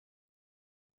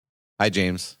Hi,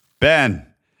 James. Ben,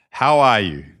 how are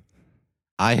you?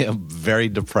 I am very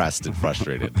depressed and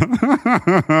frustrated.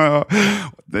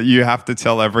 You have to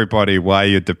tell everybody why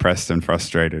you're depressed and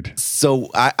frustrated. So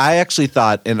I actually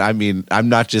thought, and I mean, I'm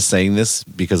not just saying this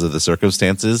because of the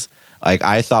circumstances. Like,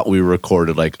 I thought we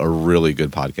recorded like a really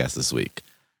good podcast this week.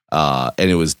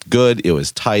 And it was good. It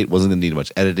was tight. Wasn't going to need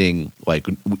much editing. Like,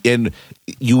 and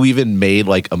you even made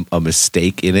like a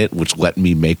mistake in it, which let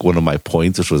me make one of my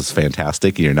points, which was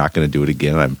fantastic. And you're not going to do it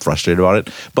again. I'm frustrated about it.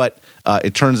 But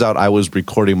it turns out I was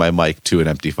recording my mic to an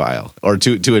empty file or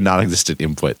to a non-existent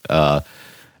input.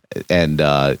 And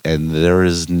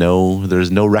there's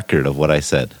no record of what I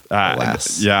said.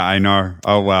 Alas. Yeah, I know.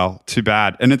 Oh, well, too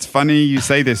bad. And it's funny you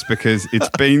say this because it's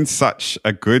been such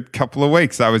a good couple of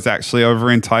weeks. I was actually over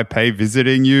in Taipei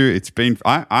visiting you. It's been,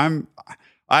 I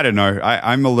don't know.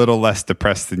 I'm a little less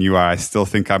depressed than you are. I still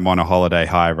think I'm on a holiday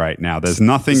high right now. There's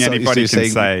nothing anybody can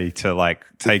say to like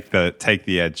take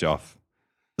the edge off.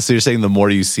 So you're saying the more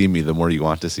you see me, the more you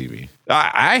want to see me.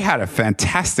 I had a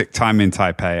fantastic time in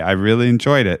Taipei. I really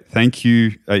enjoyed it. Thank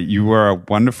you. You were a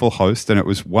wonderful host, and it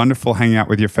was wonderful hanging out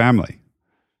with your family.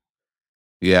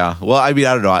 Yeah. Well, I mean,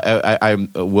 I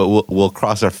don't know. We'll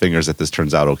cross our fingers that this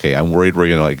turns out okay. I'm worried we're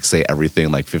gonna like say everything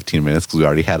in like 15 minutes because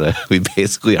we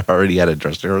basically already had a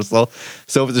dress rehearsal.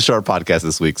 So if it's a short podcast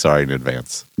this week, sorry in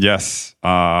advance. Yes.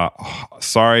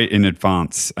 Sorry in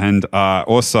advance. And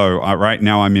also, right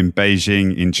now I'm in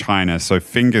Beijing in China. So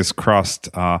fingers crossed.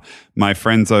 My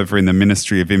friends over in the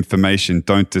Ministry of Information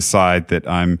don't decide that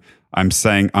I'm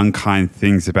saying unkind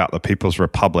things about the People's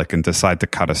Republic and decide to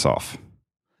cut us off.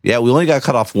 Yeah, we only got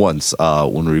cut off once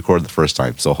when we recorded the first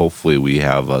time, so hopefully we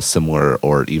have a similar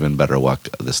or even better luck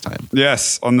this time.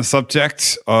 Yes, on the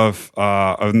subject of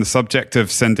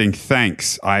sending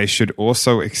thanks, I should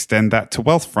also extend that to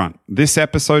Wealthfront. This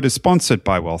episode is sponsored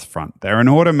by Wealthfront. They're an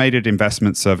automated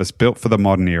investment service built for the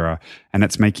modern era, and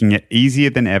it's making it easier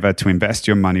than ever to invest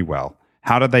your money well.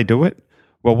 How do they do it?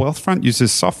 Well, Wealthfront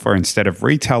uses software instead of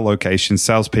retail locations,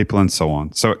 salespeople, and so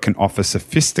on, so it can offer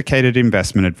sophisticated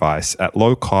investment advice at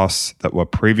low costs that were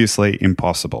previously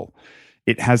impossible.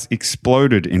 It has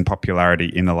exploded in popularity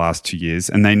in the last 2 years,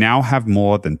 and they now have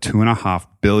more than $2.5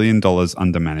 billion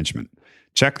under management.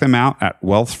 Check them out at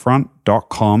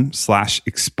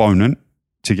wealthfront.com/exponent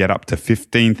to get up to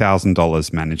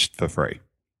 $15,000 managed for free.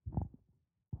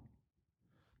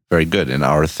 Very good, and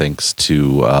our thanks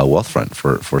to Wealthfront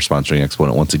for sponsoring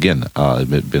Exponent once again.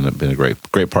 Been a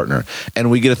great partner, and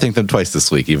we get to thank them twice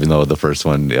this week, even though the first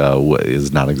one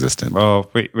is non-existent. Well,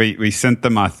 we sent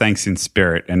them our thanks in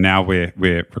spirit, and now we're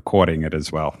recording it as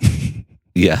well.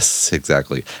 Yes,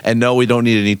 exactly. And no, we don't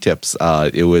need any tips.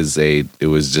 It was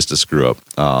just a screw up.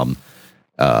 I'm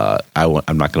not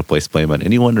going to place blame on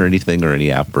anyone or anything or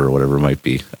any app or whatever it might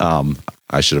be.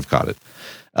 I should have caught it.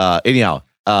 Anyhow.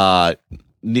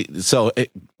 So,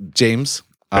 James,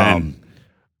 can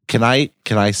I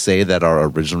say that our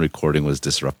original recording was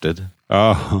disrupted?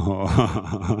 Oh,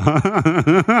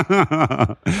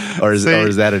 or is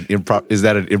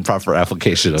that an improper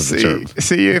application of the term?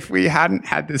 See, if we hadn't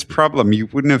had this problem, you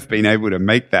wouldn't have been able to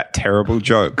make that terrible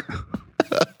joke.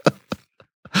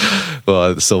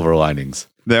 Well, the silver linings.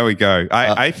 There we go.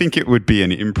 I think it would be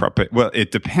an improper. Well,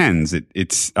 it depends.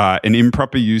 It's an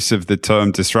improper use of the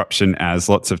term disruption, as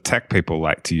lots of tech people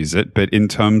like to use it. But in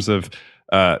terms of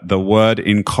the word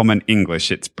in common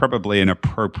English, it's probably an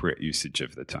appropriate usage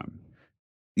of the term.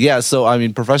 Yeah. So, I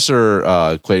mean, Professor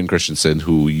Clayton Christensen,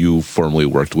 who you formerly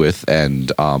worked with,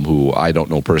 and who I don't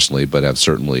know personally, but have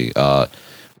certainly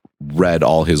read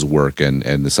all his work,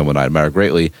 and someone I admire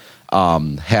greatly.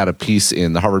 Had a piece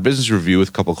in the Harvard Business Review with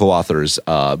a couple of co-authors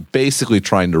basically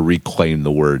trying to reclaim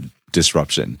the word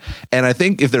disruption. And I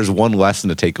think if there's one lesson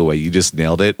to take away, you just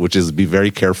nailed it, which is be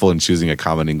very careful in choosing a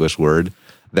common English word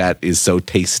that is so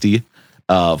tasty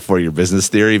for your business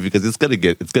theory, because it's gonna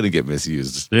get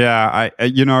misused. Yeah,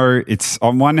 it's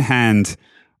on one hand,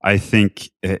 I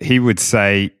think he would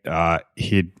say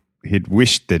he'd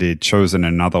wished that he'd chosen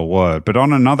another word. But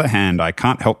on another hand, I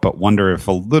can't help but wonder if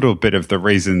a little bit of the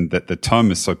reason that the term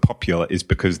is so popular is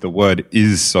because the word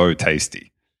is so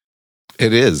tasty.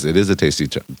 It is. It is a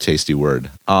tasty word.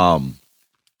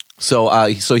 So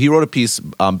he wrote a piece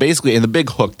basically, and the big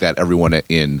hook that everyone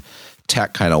in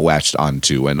tech kind of latched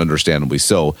onto, and understandably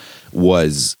so,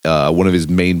 was one of his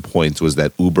main points was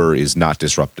that Uber is not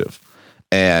disruptive.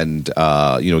 And,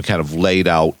 kind of laid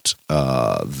out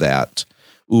that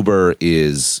Uber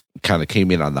is kind of came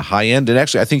in on the high end, and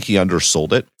actually I think he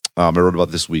undersold it. I wrote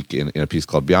about this week in a piece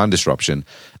called Beyond Disruption.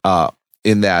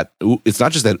 in that it's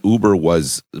not just that Uber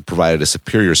was provided a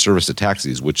superior service to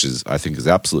taxis, which is, I think, is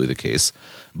absolutely the case,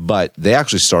 but they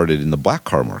actually started in the black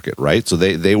car market, right? So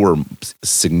they were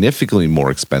significantly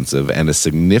more expensive and a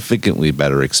significantly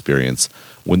better experience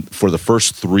for the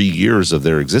first 3 years of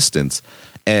their existence.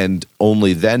 And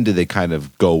only then did they kind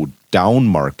of go down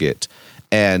market.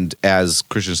 And as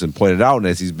Christensen pointed out, and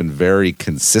as he's been very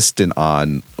consistent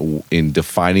in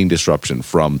defining disruption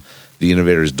from the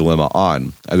Innovator's Dilemma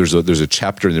on, there's a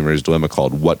chapter in the Innovator's Dilemma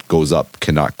called "What Goes Up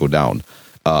Cannot Go Down."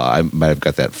 I might have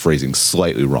got that phrasing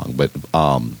slightly wrong, but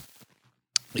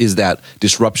is that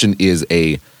disruption is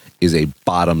a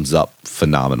bottoms up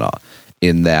phenomena,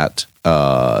 in that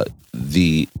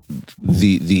the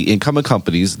incumbent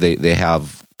companies they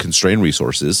have constrained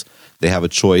resources. They have a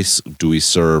choice: do we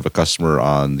serve a customer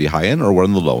on the high end or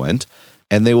on the low end?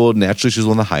 And they will naturally choose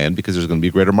on the high end because there's going to be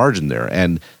a greater margin there.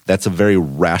 And that's a very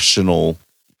rational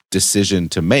decision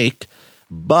to make.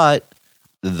 But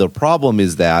the problem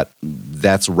is that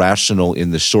that's rational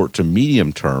in the short to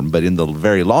medium term. But in the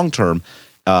very long term,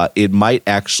 it might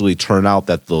actually turn out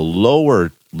that the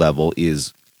lower level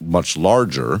is much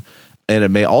larger. And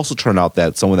it may also turn out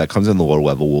that someone that comes in the lower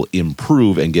level will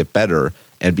improve and get better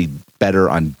and be better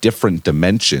on different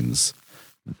dimensions,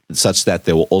 such that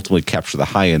they will ultimately capture the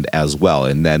high end as well,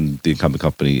 and then the incumbent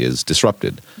company is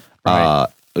disrupted. Right.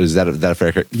 Is that a fair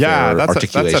articulation?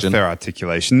 That's a fair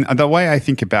articulation. And the way I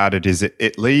think about it is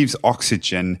it leaves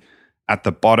oxygen at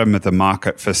the bottom of the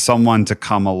market for someone to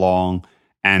come along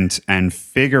and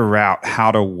figure out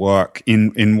how to work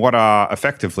in what are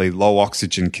effectively low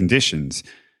oxygen conditions.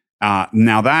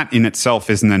 Now, that in itself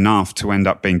isn't enough to end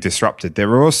up being disrupted.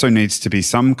 There also needs to be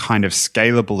some kind of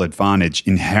scalable advantage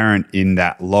inherent in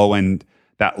that low end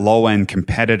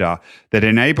competitor that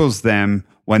enables them,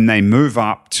 when they move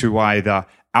up, to either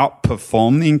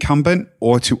outperform the incumbent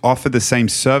or to offer the same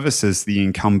service as the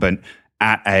incumbent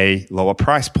at a lower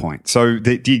price point. So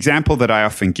the example that I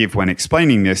often give when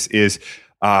explaining this is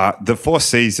the Four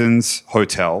Seasons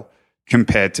Hotel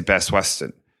compared to Best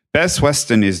Western. Best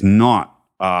Western is not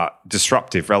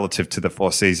disruptive relative to the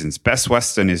Four Seasons. Best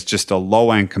Western is just a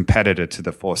low-end competitor to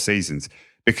the Four Seasons.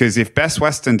 Because if Best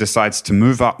Western decides to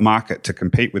move up market to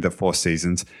compete with the Four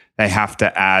Seasons, they have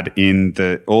to add in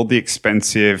all the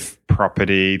expensive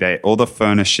property, all the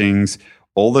furnishings,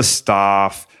 all the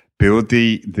staff, build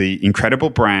the incredible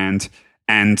brand.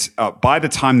 And by the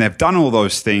time they've done all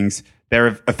those things,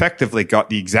 they've effectively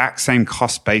got the exact same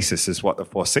cost basis as what the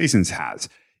Four Seasons has.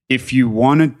 If you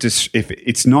want to, if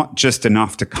it's not just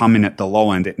enough to come in at the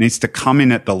low end, it needs to come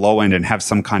in at the low end and have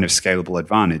some kind of scalable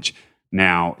advantage.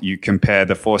 Now, you compare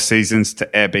the Four Seasons to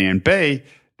Airbnb,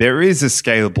 there is a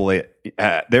scalable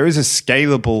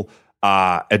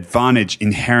advantage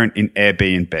inherent in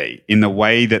Airbnb in the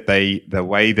way that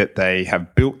they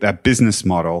have built their business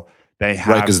model. They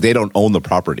have, right, because they don't own the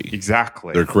property.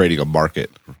 Exactly, they're creating a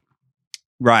market.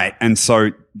 Right, and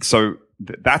so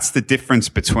that's the difference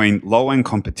between low-end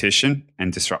competition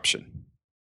and disruption.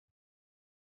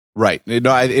 Right.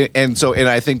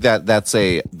 I think that's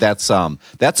a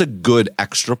good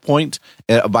extra point.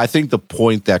 But I think the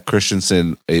point that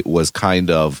Christensen was kind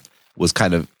of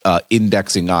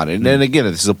indexing on, and then again,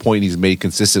 this is a point he's made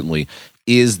consistently,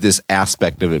 is this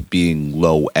aspect of it being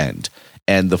low end,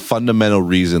 and the fundamental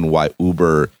reason why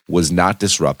Uber was not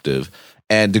disruptive.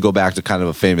 And to go back to kind of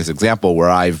a famous example where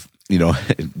I've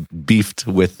beefed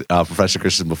with Professor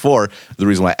Christensen before, the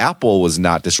reason why Apple was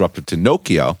not disruptive to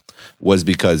Nokia was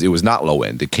because it was not low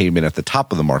end. It came in at the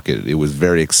top of the market. It was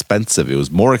very expensive. It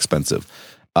was more expensive,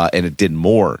 and it did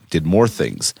more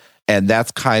things. And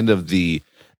that's kind of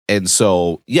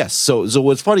so yes. So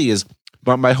what's funny is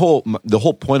the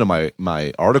whole point of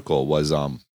my article was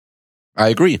I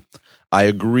agree. I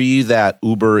agree that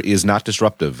Uber is not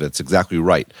disruptive. That's exactly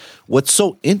right. What's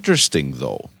so interesting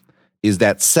though is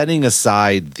that, setting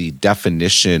aside the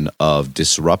definition of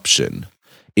disruption,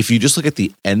 if you just look at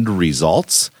the end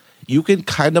results, you can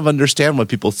kind of understand when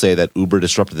people say that Uber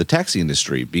disrupted the taxi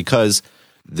industry, because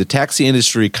the taxi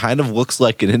industry kind of looks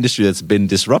like an industry that's been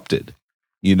disrupted.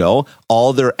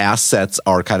 All their assets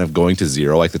are kind of going to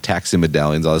zero, like the taxi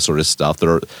medallions, all this sort of stuff.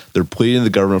 They're pleading the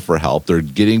government for help. They're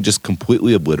getting just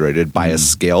completely obliterated by a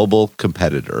scalable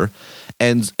competitor.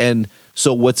 And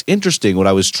so what's interesting, what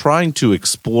I was trying to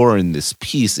explore in this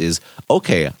piece is,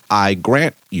 okay, I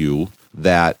grant you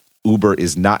that Uber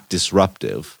is not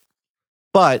disruptive,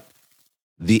 but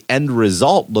the end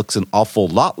result looks an awful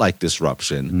lot like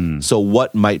disruption. So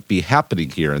what might be happening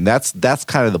here? And that's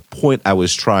kind of the point I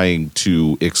was trying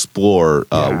to explore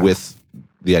with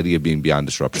the idea of being beyond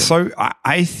disruption. So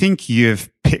I think you've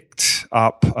picked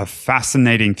up a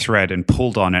fascinating thread and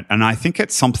pulled on it, and I think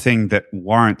it's something that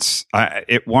warrants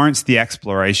the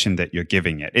exploration that you're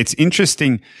giving it. It's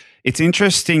interesting. It's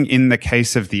interesting in the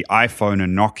case of the iPhone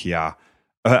and Nokia,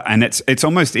 and it's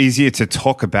almost easier to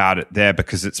talk about it there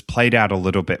because it's played out a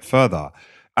little bit further.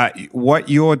 What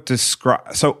you're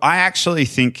describing. So I actually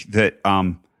think that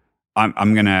I'm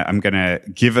gonna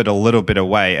give it a little bit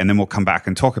away, and then we'll come back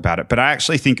and talk about it. But I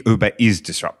actually think Uber is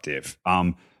disruptive.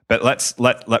 But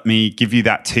let me give you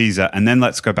that teaser, and then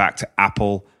let's go back to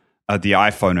Apple, the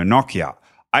iPhone, and Nokia.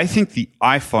 I think the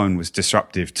iPhone was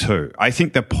disruptive too. I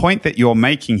think the point that you're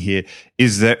making here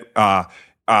is that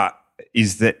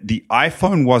the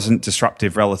iPhone wasn't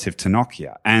disruptive relative to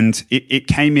Nokia, and it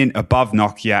came in above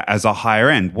Nokia as a higher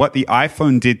end. What the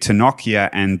iPhone did to Nokia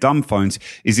and dumb phones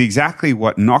is exactly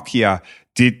what Nokia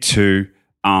did to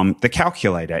the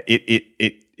calculator.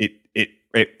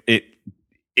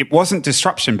 It wasn't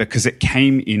disruption because it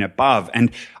came in above,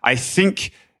 and I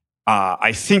think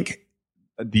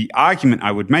the argument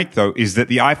I would make, though, is that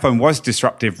the iPhone was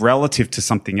disruptive relative to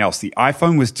something else. The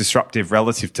iPhone was disruptive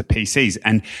relative to PCs.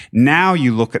 And now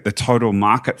you look at the total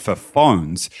market for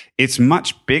phones, it's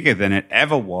much bigger than it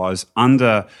ever was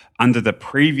under the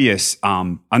previous,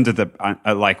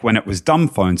 like when it was dumb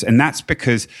phones. And that's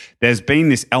because there's been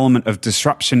this element of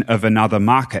disruption of another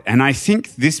market. And I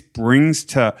think this brings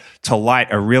to light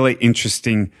a really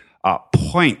interesting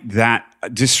point that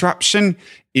disruption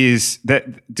is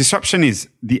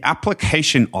the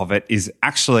application of it is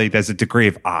actually, there's a degree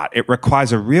of art. It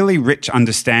requires a really rich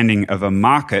understanding of a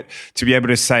market to be able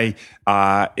to say,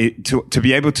 to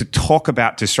be able to talk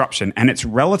about disruption, and it's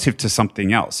relative to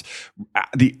something else.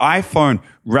 The iPhone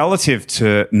relative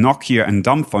to Nokia and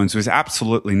dumb phones was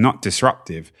absolutely not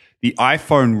disruptive. The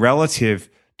iPhone relative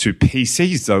to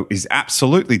PCs, though, is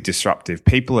absolutely disruptive.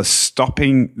 People are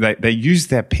stopping, they use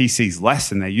their PCs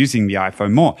less and they're using the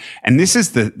iPhone more. And this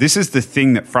is the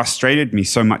thing that frustrated me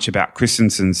so much about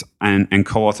Christensen's and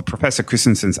co-author Professor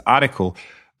Christensen's article,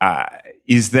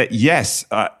 is that yes,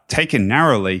 taken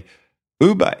narrowly,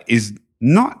 Uber is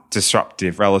not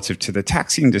disruptive relative to the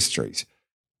taxi industries.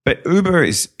 But Uber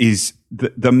is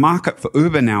the market for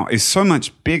Uber now is so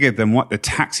much bigger than what the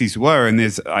taxis were. And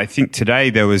I think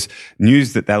today there was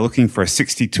news that they're looking for a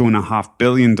 $62.5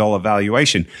 billion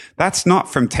valuation. That's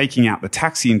not from taking out the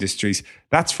taxi industries.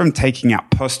 That's from taking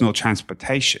out personal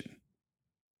transportation.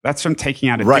 That's from taking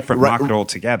out a different market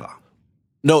altogether.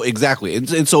 No, exactly.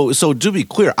 And so to be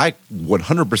clear, I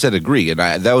 100% agree. And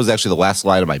that was actually the last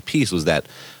slide of my piece, was that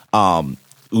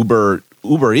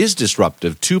Uber is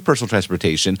disruptive to personal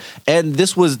transportation, and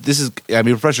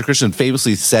Professor Christensen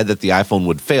famously said that the iPhone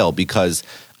would fail because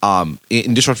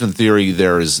in disruption theory,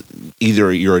 there's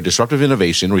either you're a disruptive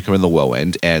innovation where you come in the low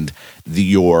end, and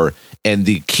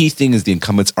the key thing is the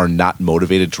incumbents are not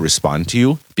motivated to respond to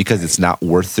you because it's not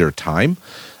worth their time,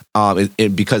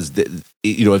 because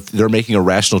if they're making a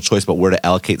rational choice about where to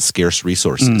allocate scarce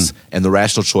resources, and the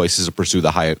rational choice is to pursue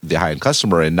the high end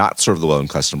customer and not serve the low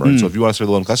end customer. And so if you want to serve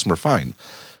the low end customer, fine.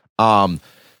 So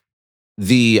in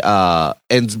the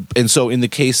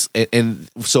case, and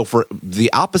so for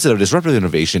the opposite of disruptive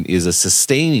innovation is a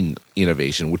sustaining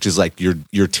innovation, which is like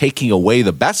you're taking away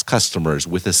the best customers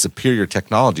with a superior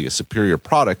technology, a superior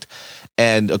product.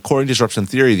 And according to disruption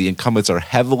theory, the incumbents are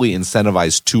heavily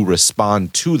incentivized to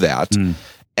respond to that.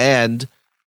 And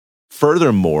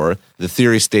furthermore, the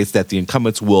theory states that the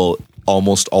incumbents will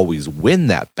almost always win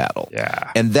that battle.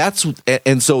 Yeah. And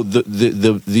so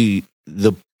the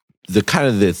kind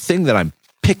of the thing that I'm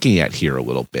picking at here a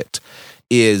little bit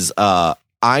is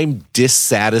I'm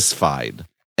dissatisfied.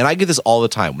 And I get this all the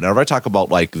time. Whenever I talk about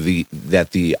that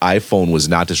the iPhone was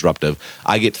not disruptive,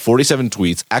 I get 47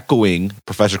 tweets echoing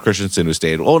Professor Christensen, who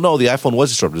stated, "Oh no, the iPhone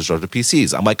was disruptive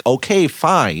PCs." I'm like, okay,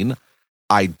 fine.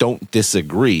 I don't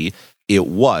disagree. It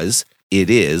is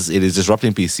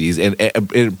disrupting PCs, and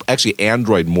actually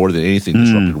Android more than anything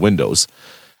disrupted Windows.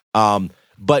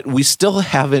 But we still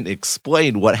haven't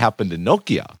explained what happened to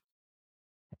Nokia,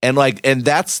 and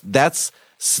that's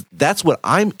what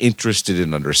I'm interested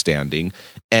in understanding,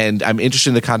 and I'm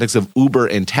interested in the context of Uber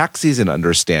and taxis and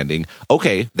understanding.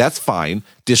 Okay, that's fine.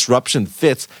 Disruption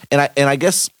fits, and I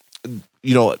guess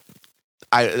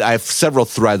I have several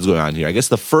threads going on here. I guess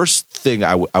the first thing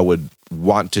I would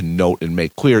want to note and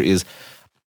make clear is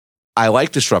I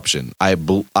like disruption.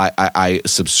 I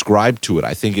subscribe to it.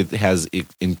 I think it has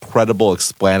incredible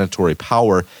explanatory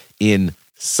power in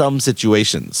some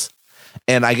situations.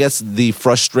 And I guess the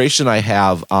frustration I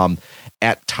have,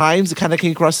 at times it kind of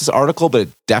came across this article, but it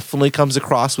definitely comes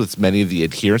across with many of the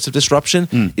adherents of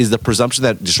disruption, is the presumption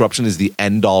that disruption is the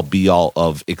end-all, be-all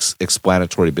of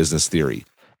explanatory business theory.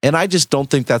 And I just don't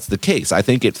think that's the case. I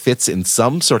think it fits in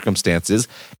some circumstances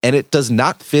and it does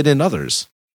not fit in others.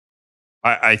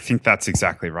 I think that's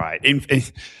exactly right.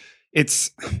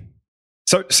 It's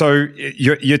so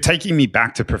you're taking me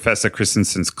back to Professor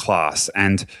Christensen's class,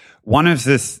 and one of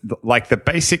the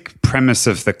basic premise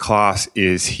of the class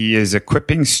is he is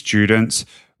equipping students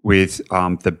with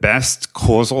the best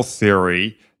causal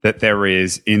theory that there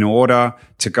is in order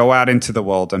to go out into the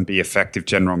world and be effective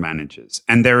general managers.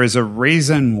 And there is a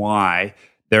reason why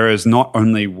there is not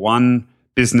only one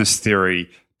business theory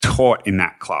taught in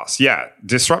that class. Yeah,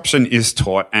 disruption is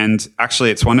taught, and actually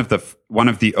it's one of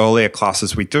the earlier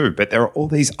classes we do, but there are all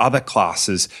these other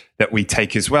classes that we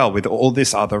take as well with all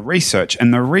this other research.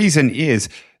 And the reason is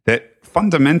that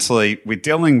fundamentally we're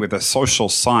dealing with a social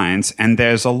science and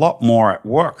there's a lot more at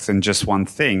work than just one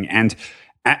thing. And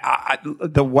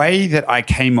the way that I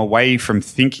came away from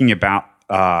thinking about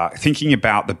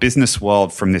the business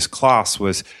world from this class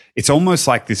was it's almost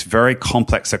like this very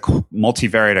complex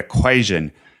multivariate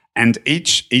equation. And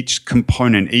each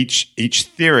component, each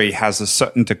theory has a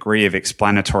certain degree of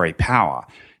explanatory power.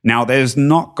 Now, there's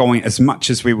not going, as much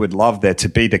as we would love there to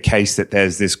be the case that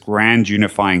there's this grand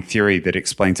unifying theory that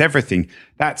explains everything,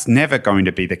 that's never going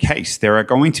to be the case. There are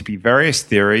going to be various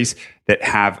theories that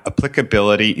have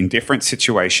applicability in different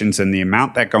situations, and the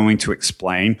amount they're going to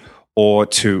explain or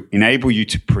to enable you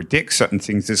to predict certain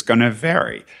things is going to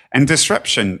vary. And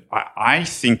disruption, I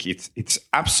think it's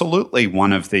absolutely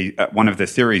one of the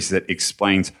theories that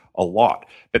explains a lot.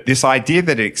 But this idea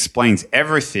that it explains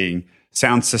everything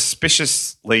sounds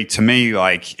suspiciously to me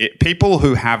like people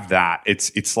who have that.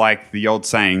 It's like the old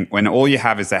saying: when all you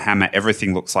have is a hammer,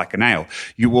 everything looks like a nail.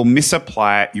 You will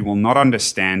misapply it. You will not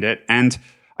understand it. And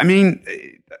I mean,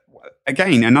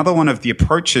 again, another one of the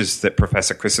approaches that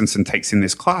Professor Christensen takes in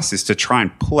this class is to try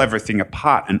and pull everything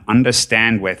apart and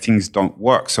understand where things don't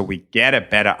work so we get a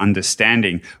better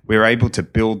understanding. We're able to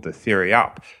build the theory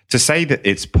up. To say that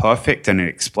it's perfect and it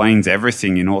explains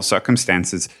everything in all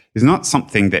circumstances is not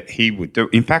something that he would do.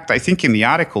 In fact, I think in the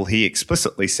article, he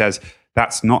explicitly says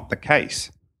that's not the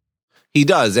case. He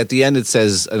does. At the end, it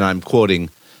says, and I'm quoting,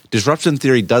 "Disruption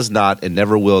theory does not and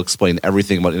never will explain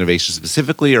everything about innovation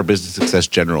specifically or business success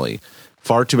generally.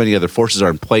 Far too many other forces are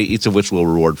in play, each of which will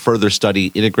reward further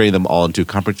study. Integrating them all into a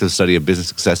comprehensive study of business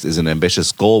success is an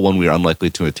ambitious goal, one we are unlikely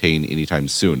to attain anytime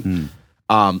soon."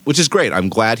 Which is great. I'm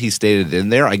glad he stated it in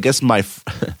there. I guess my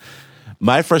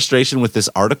frustration with this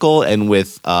article and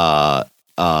with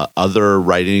other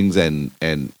writings and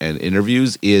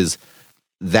interviews is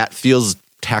that feels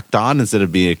tacked on instead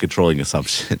of being a controlling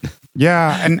assumption.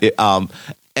 Yeah,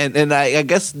 and I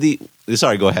guess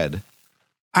sorry, go ahead.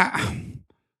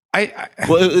 Here's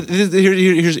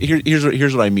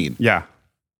what I mean. Yeah.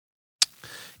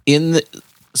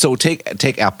 So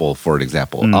take Apple for an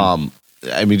example.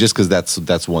 I mean, just because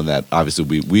that's one that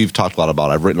obviously we've talked a lot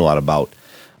about. I've written a lot about.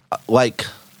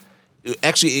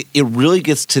 Actually, it really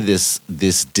gets to this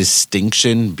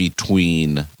distinction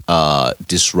between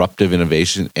disruptive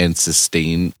innovation and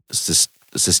sustaining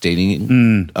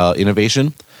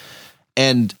innovation,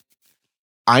 and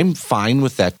I'm fine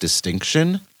with that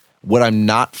distinction. What I'm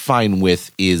not fine with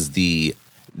is the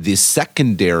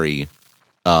secondary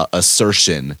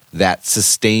assertion that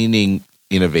sustaining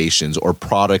innovations or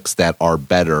products that are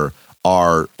better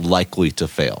are likely to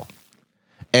fail.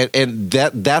 And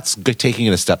that's taking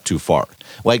it a step too far.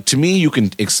 Like, to me, you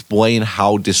can explain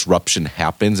how disruption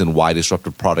happens and why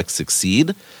disruptive products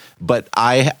succeed, but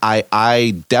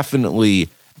I definitely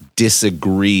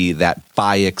disagree that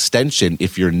by extension,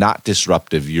 if you're not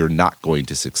disruptive, you're not going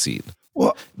to succeed.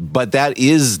 Well, but that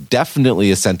is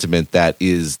definitely a sentiment that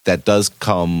does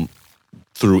come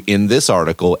through in this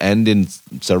article and in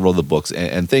several of the books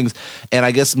and things. And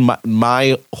I guess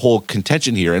my whole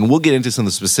contention here, and we'll get into some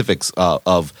of the specifics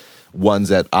of ones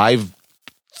that I've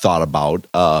thought about,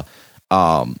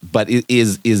 but it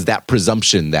is that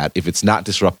presumption that if it's not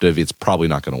disruptive, it's probably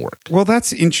not going to work. Well,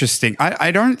 that's interesting.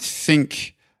 I don't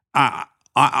think...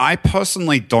 I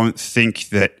personally don't think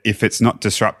that if it's not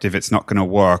disruptive, it's not going to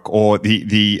work, or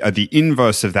the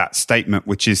inverse of that statement,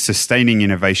 which is sustaining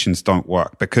innovations don't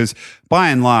work. Because by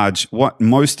and large, what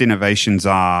most innovations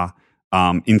are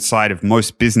inside of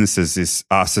most businesses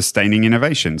are sustaining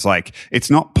innovations. Like, it's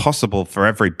not possible for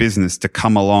every business to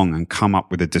come along and come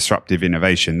up with a disruptive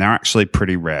innovation. They're actually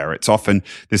pretty rare. It's often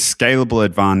this scalable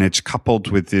advantage coupled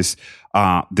with this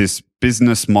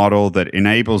business model that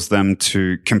enables them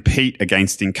to compete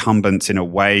against incumbents in a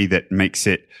way that makes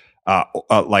it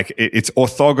like it's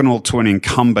orthogonal to an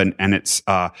incumbent, and it's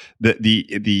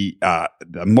the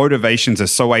motivations are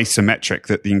so asymmetric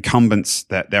that the incumbents,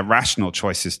 that their rational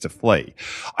choice is to flee.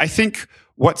 I think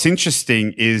what's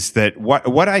interesting is that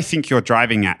what I think you're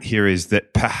driving at here is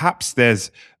that perhaps there's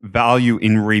value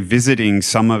in revisiting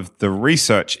some of the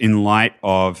research in light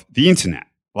of the internet.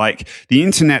 Like the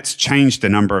internet's changed a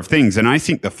number of things. And I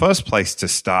think the first place to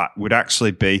start would actually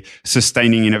be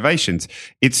sustaining innovations.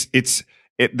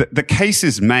 The case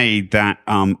is made that,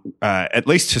 at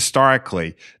least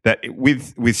historically, that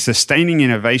with sustaining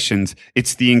innovations,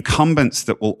 it's the incumbents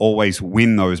that will always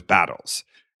win those battles.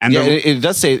 And it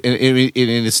does say,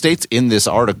 it states in this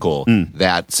article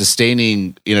that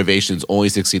sustaining innovations only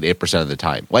succeed 8% of the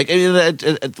time. It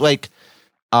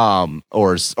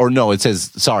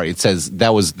says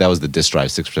that was the disk drive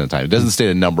 6% of the time. It doesn't state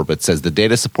a number, but it says the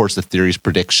data supports the theory's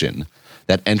prediction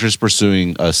that entrants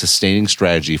pursuing a sustaining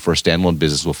strategy for a standalone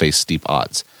business will face steep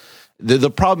odds. The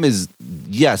problem is,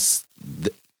 yes,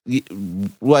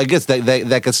 I guess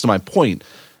that gets to my point.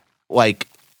 Like,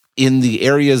 in the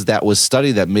areas that was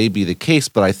studied, that may be the case,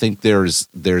 but I think there's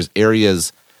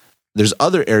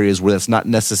other areas where that's not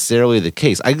necessarily the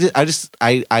case.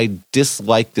 I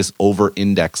dislike this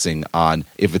over-indexing on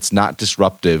if it's not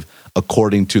disruptive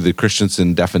according to the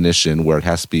Christensen definition, where it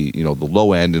has to be, the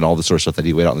low end and all the sort of stuff that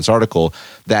he laid out in this article,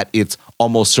 that it's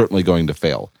almost certainly going to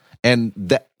fail. And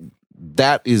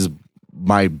that is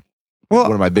one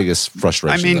of my biggest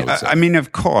frustrations. I mean,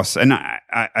 of course, and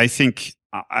I think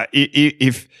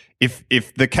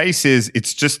if the case is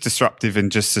it's just disruptive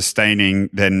and just sustaining,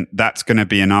 then that's going to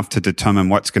be enough to determine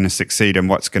what's going to succeed and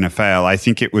what's going to fail. I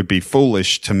think it would be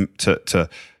foolish to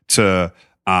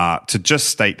just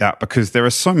state that, because there are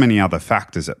so many other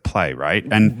factors at play, right?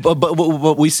 And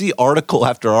but we see article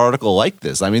after article like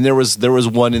this. I mean, there was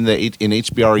one in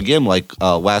HBR again, like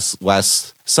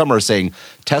last summer, saying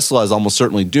Tesla is almost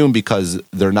certainly doomed because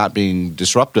they're not being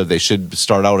disruptive. They should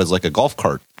start out as like a golf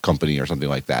cart company or something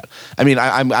like that. I mean,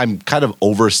 I'm kind of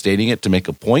overstating it to make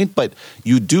a point, but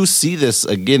you do see this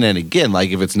again and again.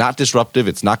 Like, if it's not disruptive,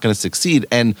 it's not going to succeed.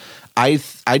 And I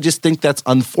just think that's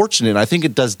unfortunate. I think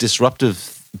it does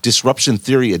disruption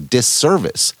theory a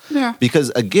disservice. Yeah. Because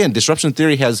again, disruption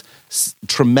theory has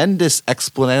tremendous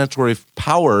explanatory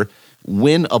power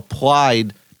when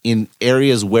applied in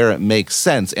areas where it makes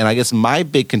sense. And I guess my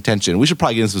big contention, we should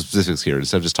probably get into specifics here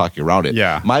instead of just talking around it.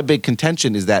 Yeah. My big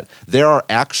contention is that there are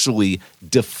actually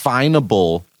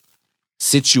definable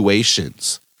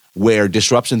situations where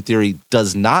disruption theory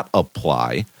does not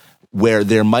apply, where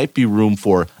there might be room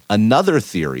for another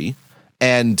theory,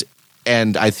 and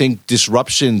I think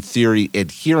disruption theory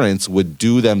adherents would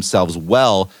do themselves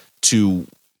well to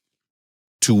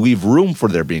leave room for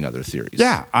there being other theories.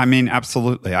 Yeah, I mean,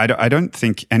 absolutely. I don't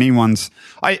think anyone's...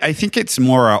 I think it's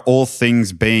more a all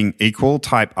things being equal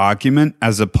type argument,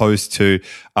 as opposed to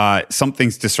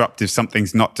something's disruptive,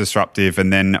 something's not disruptive,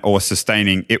 and then, or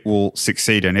sustaining, it will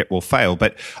succeed and it will fail.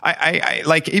 But I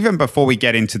like, even before we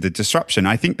get into the disruption,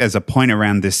 I think there's a point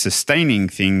around this sustaining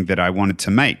thing that I wanted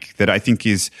to make that I think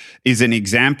is an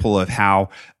example of how,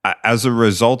 as a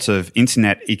result of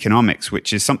internet economics,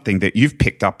 which is something that you've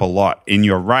picked up a lot in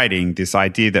your writing, this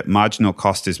idea that marginal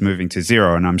cost is moving to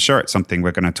zero, and I'm sure it's something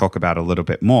we're going to talk about a little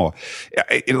bit more.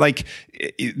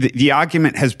 The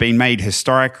argument has been made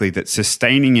historically that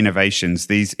sustaining innovations,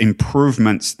 these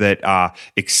improvements that are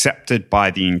accepted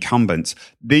by the incumbents,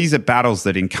 these are battles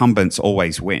that incumbents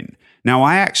always win. Now,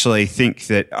 I actually think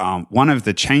that one of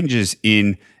the changes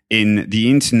in the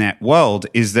internet world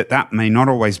is that may not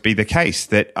always be the case.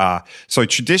 So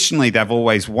traditionally they've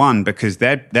always won because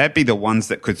they'd be the ones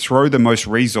that could throw the most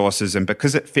resources, and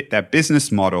because it fit their business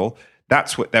model,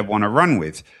 that's what they want to run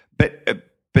with. But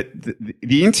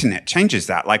the internet changes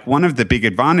that. Like, one of the big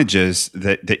advantages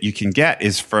that you can get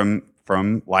is from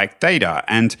like data.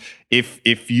 And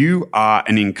if you are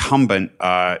an incumbent,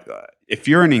 if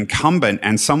you're an incumbent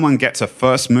and someone gets a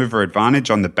first mover advantage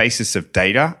on the basis of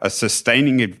data, a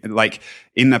sustaining, like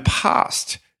in the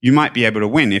past, you might be able to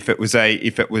win if it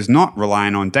was not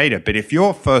relying on data. But if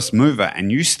you're first mover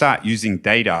and you start using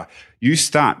data, you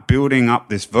start building up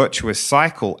this virtuous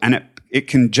cycle, and it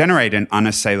can generate an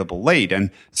unassailable lead.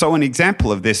 And so an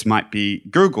example of this might be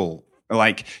Google.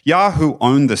 Like, Yahoo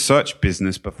owned the search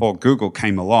business before Google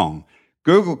came along.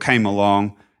 Google came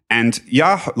along, and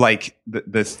Yahoo, like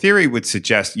the theory would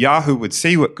suggest Yahoo would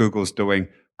see what Google's doing,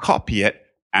 copy it,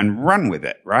 and run with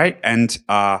it, right? And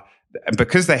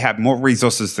because they have more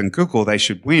resources than Google, they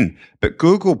should win. But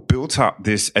Google built up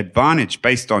this advantage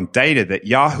based on data that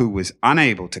Yahoo was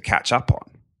unable to catch up on.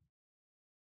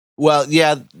 Well,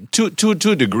 yeah, to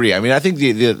a degree. I mean, I think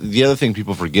the other thing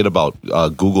people forget about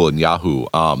Google and Yahoo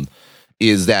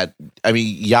is that, I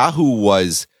mean, Yahoo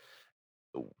was...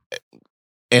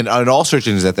 And all search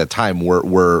engines at that time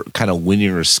were kind of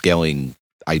linear scaling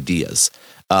ideas.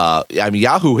 I mean,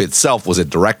 Yahoo itself was a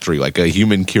directory, like a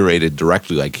human curated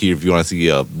directory. Like here, if you want to see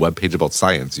a web page about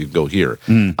science, you go here.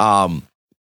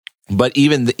 But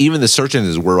even the search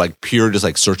engines were like pure, just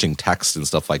like searching text and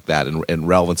stuff like that, and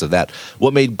relevance of that.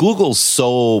 What made Google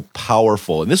so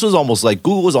powerful, and this was almost like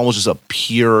Google was almost just a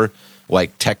pure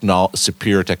like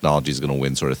superior technology is going to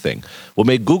win sort of thing. What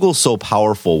made Google so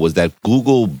powerful was that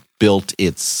Google built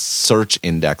its search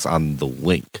index on the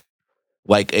link,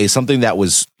 like something that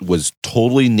was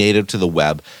totally native to the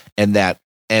web, and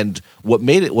what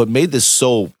made this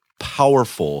so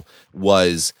powerful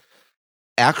was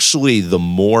actually the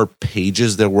more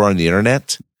pages there were on the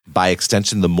internet, by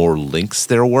extension, the more links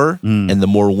there were, and the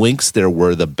more links there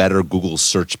were, the better Google's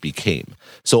search became.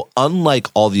 So unlike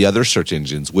all the other search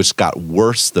engines, which got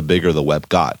worse the bigger the web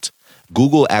got,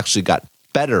 Google actually got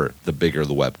better the bigger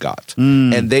the web got.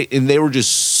 And they were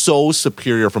just so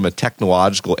superior from a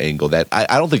technological angle that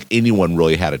I don't think anyone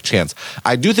really had a chance.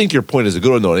 I do think your point is a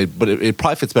good one, though, but it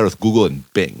probably fits better with Google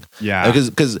and Bing. Yeah.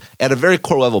 Because at a very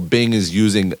core level, Bing is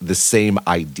using the same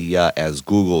idea as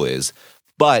Google is,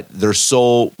 but they're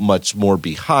so much more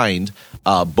behind,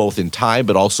 both in time,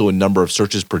 but also in number of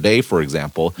searches per day, for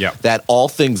example, that all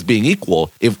things being equal,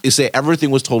 if say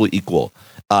everything was totally equal,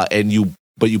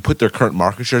 but you put their current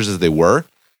market shares as they were,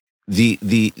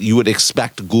 you would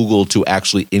expect Google to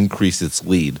actually increase its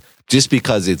lead just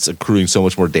because it's accruing so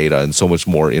much more data and so much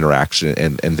more interaction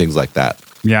and things like that.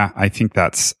 Yeah, I think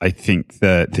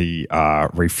the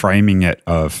reframing it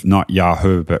of not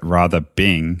Yahoo but rather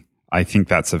Bing, I think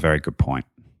that's a very good point.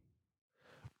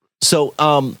 So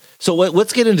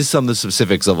let's get into some of the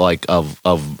specifics of like of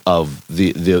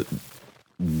the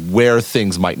where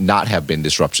things might not have been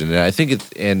disruption, and I think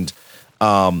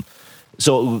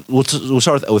so we'll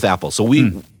start with Apple. So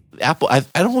Apple, I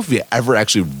don't know if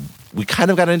we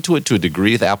kind of got into it to a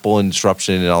degree with Apple and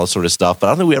disruption and all this sort of stuff, but I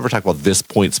don't think we ever talked about this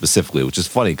point specifically, which is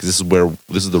funny because this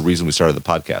is the reason we started the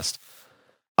podcast.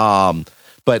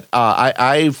 But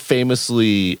I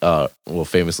famously to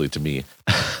me,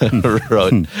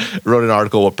 wrote an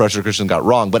article what Professor Christian got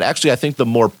wrong. But actually, I think the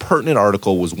more pertinent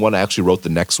article was one I actually wrote the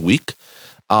next week,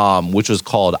 which was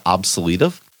called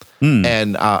Obsoletive.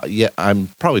 And I'm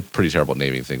probably pretty terrible at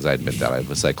naming things. I admit that.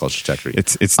 I'm a site called Trajectory.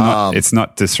 It's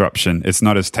not disruption. It's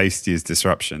not as tasty as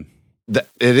disruption. It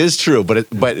is true, but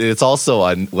it's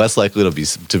also less likely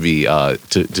to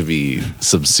be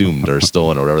subsumed or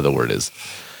stolen or whatever the word is.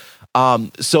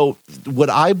 So what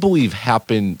I believe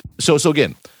happened. So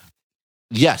again,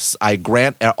 yes, I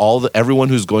grant everyone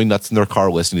who's going nuts in their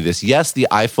car listening to this. Yes, the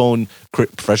iPhone.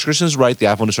 Professor Christian is right. The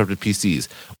iPhone disrupted PCs.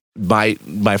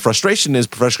 My frustration is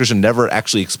Professor Christian never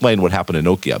actually explained what happened to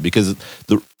Nokia, because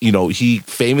he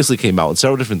famously came out in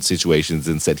several different situations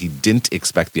and said he didn't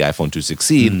expect the iPhone to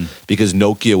succeed because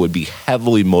Nokia would be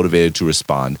heavily motivated to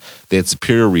respond. They had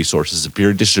superior resources,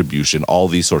 superior distribution, all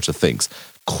these sorts of things.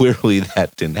 Clearly,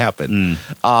 that didn't happen.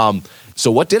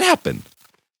 So what did happen?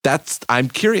 I'm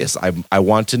curious. I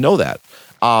want to know that.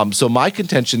 So my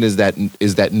contention is that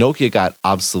Nokia got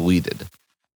obsoleted.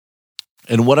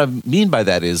 And what I mean by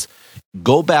that is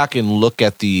go back and look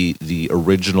at the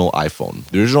original iPhone.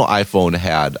 The original iPhone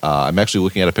had, I'm actually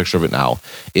looking at a picture of it now.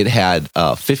 It had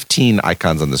 15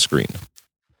 icons on the screen.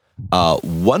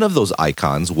 One of those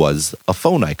icons was a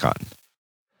phone icon.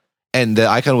 And the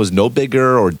icon was no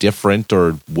bigger or different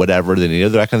or whatever than any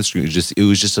other icon on the screen. It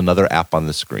was just another app on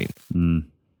the screen.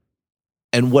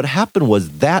 And what happened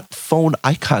was that phone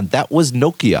icon, that was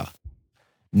Nokia.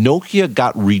 Nokia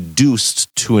got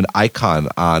reduced to an icon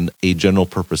on a general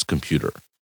purpose computer.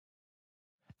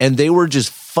 And they were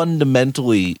just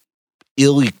fundamentally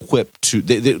ill-equipped to,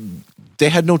 they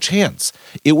had no chance.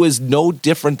 It was no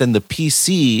different than the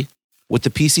PC, what the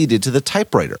PC did to the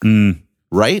typewriter,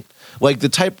 right? Like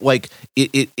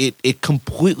it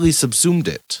completely subsumed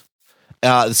it.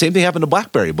 The same thing happened to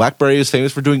BlackBerry. BlackBerry is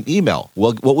famous for doing email.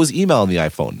 Well, what was email on the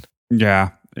iPhone? Yeah.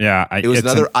 It was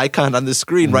another icon on the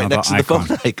screen right next to the phone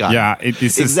icon. Yeah,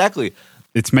 exactly.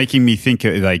 It's making me think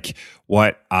of like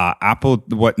what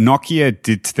Nokia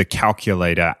did to the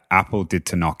calculator, Apple did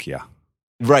to Nokia.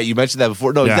 Right, you mentioned that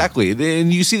before. No, exactly.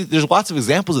 And you see, there's lots of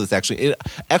examples of this,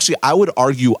 actually. I would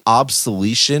argue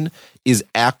obsolescence is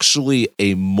actually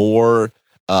a more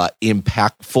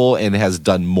impactful and has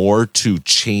done more to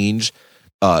change,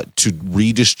 to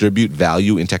redistribute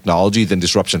value in technology than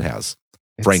disruption has,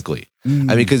 frankly. I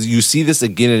mean, because you see this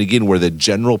again and again where the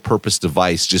general purpose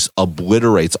device just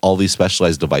obliterates all these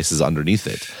specialized devices underneath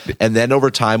it. And then over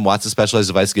time, lots of specialized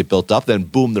devices get built up, then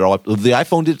boom, they're all up. The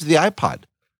iPhone did it to the iPod.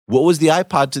 What was the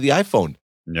iPod to the iPhone?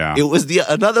 Yeah. It was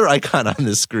another icon on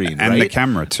the screen, and right? the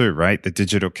camera too, right? The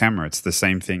digital camera. It's the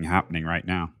same thing happening right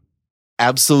now.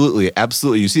 Absolutely.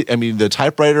 You see, I mean, the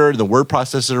typewriter, the word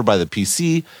processor by the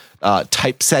PC,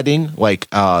 typesetting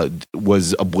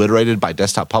was obliterated by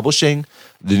desktop publishing,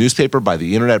 the newspaper by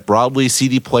the internet broadly,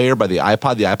 CD player by the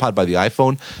iPod by the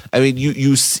iPhone. I mean,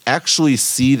 you actually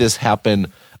see this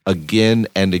happen again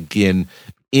and again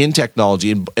in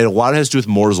technology, and a lot of it has to do with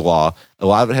Moore's law. A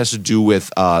lot of it has to do with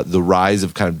the rise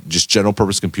of kind of just general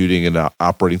purpose computing and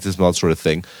operating system, that sort of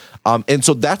thing. And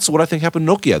so that's what I think happened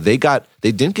to Nokia.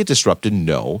 They didn't get disrupted.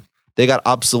 No, they got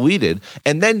obsoleted,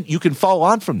 and then you can follow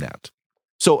on from that.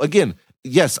 So again,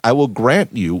 yes, I will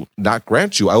not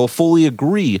grant you, I will fully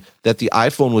agree that the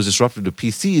iPhone was disruptive to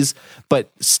PCs, but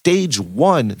stage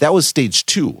one, that was stage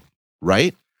two,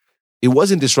 right? It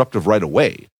wasn't disruptive right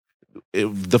away.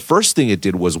 The first thing it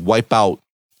did was wipe out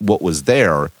what was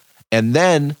there, and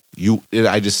then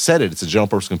I just said it's a general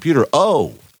purpose computer.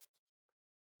 Oh,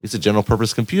 it's a general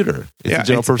purpose computer. It's a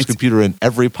general purpose computer in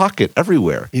every pocket,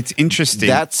 everywhere. It's interesting.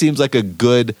 That seems like a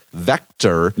good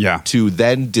vector to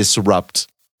then disrupt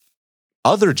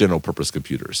other general purpose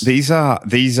computers. These are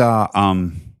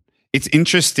it's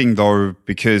interesting though,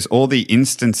 because all the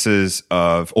instances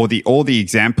of all the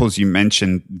examples you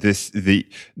mentioned,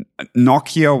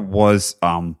 Nokia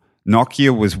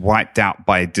was wiped out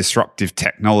by disruptive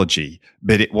technology,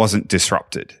 but it wasn't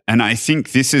disrupted. And I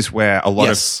think this is where a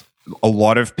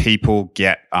lot of people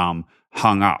get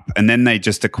hung up, and then they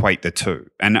just equate the two.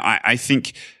 And I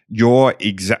think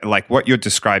what you're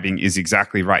describing is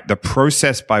exactly right. The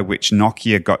process by which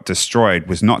Nokia got destroyed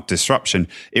was not disruption.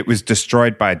 It was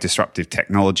destroyed by a disruptive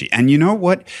technology. And you know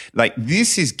what? Like,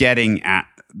 this is getting at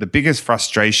the biggest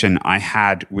frustration I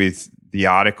had with the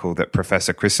article that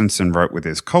Professor Christensen wrote with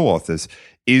his co-authors,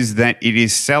 is that it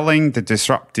is selling the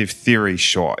disruptive theory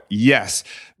short. Yes,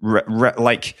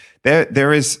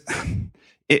 there is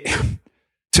it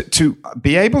to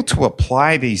be able to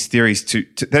apply these theories to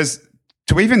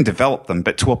even develop them,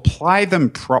 but to apply them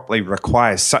properly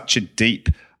requires such a deep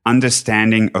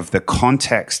understanding of the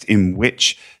context in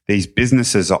which these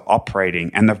businesses are operating.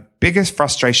 And the biggest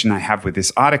frustration I have with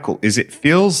this article is it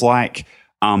feels like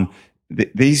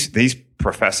these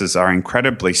professors are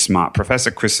incredibly smart.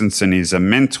 Professor Christensen is a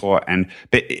mentor and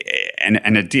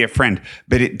a dear friend,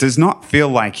 but it does not feel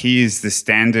like he is the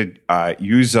standard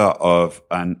user of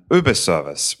an Uber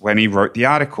service when he wrote the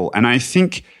article. And I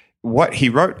think what he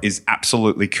wrote is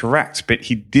absolutely correct, but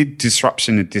he did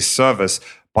disruption a disservice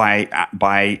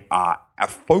by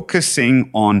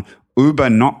focusing on Uber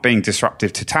not being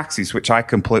disruptive to taxis, which I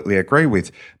completely agree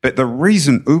with. But the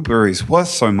reason Uber is worth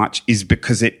so much is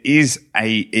because it is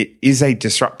a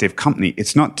disruptive company.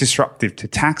 It's not disruptive to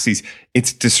taxis.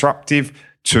 It's disruptive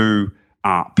to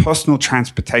personal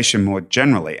transportation more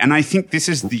generally. And I think this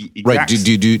is the exact... Right.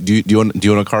 Do you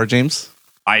own a car, James?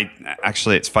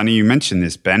 Actually, it's funny you mentioned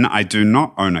this, Ben. I do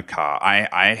not own a car.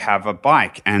 I have a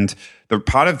bike. And the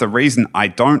part of the reason I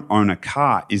don't own a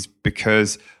car is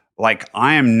because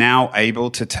I am now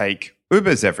able to take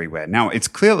Ubers everywhere. Now, it's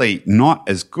clearly not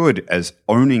as good as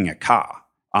owning a car.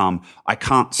 I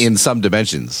can't... In some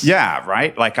dimensions. Yeah,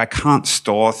 right? I can't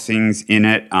store things in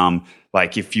it.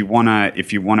 If you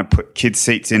wanna put kid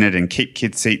seats in it and keep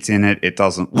kid seats in it, it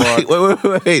doesn't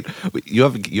work. Wait. You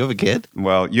have a kid?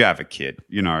 Well, you have a kid,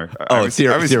 you know.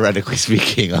 Theoretically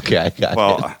speaking, okay, I got it.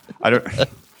 Well, I don't.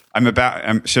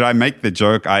 Should I make the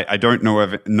joke? I don't know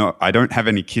of it. No, I don't have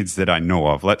any kids that I know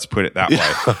of. Let's put it that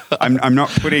way. I'm not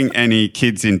putting any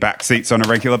kids in back seats on a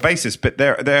regular basis, but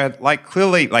they're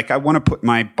clearly I want to put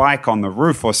my bike on the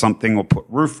roof or something, or put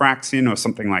roof racks in or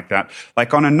something like that.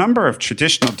 On a number of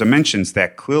traditional dimensions, they're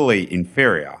clearly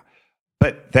inferior,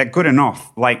 but they're good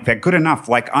enough.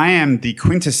 I am the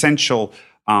quintessential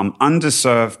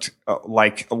underserved,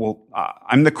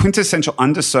 I'm the quintessential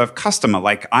underserved customer.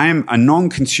 I am a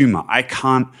non-consumer.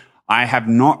 I have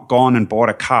not gone and bought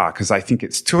a car because I think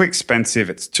it's too expensive.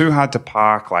 It's too hard to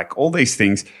park, all these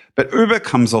things. But Uber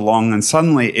comes along and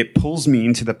suddenly it pulls me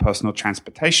into the personal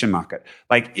transportation market.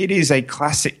 It is a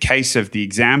classic case of the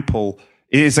example.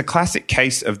 It is a classic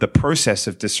case of the process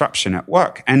of disruption at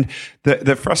work. And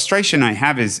the frustration I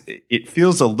have is it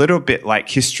feels a little bit like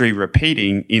history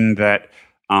repeating, in that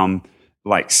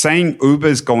saying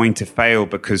Uber's going to fail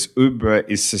because Uber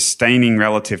is sustaining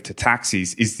relative to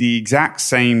taxis is the exact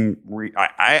same.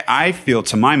 I feel,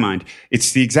 to my mind,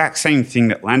 it's the exact same thing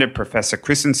that landed Professor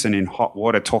Christensen in hot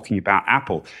water talking about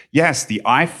Apple. Yes, the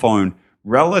iPhone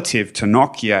relative to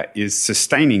Nokia is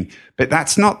sustaining, but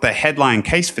that's not the headline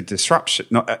case for disruption.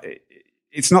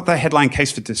 It's not the headline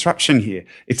case for disruption here.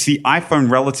 It's the iPhone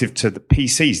relative to the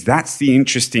PCs. That's the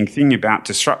interesting thing about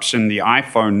disruption, the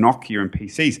iPhone, Nokia, and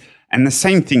PCs. And the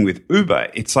same thing with Uber.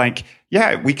 It's like,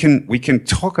 yeah, we can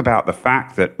talk about the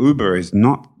fact that Uber is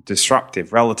not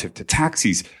disruptive relative to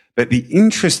taxis. But the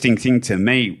interesting thing to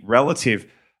me relative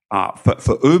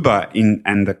for Uber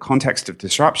and the context of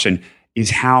disruption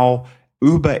is how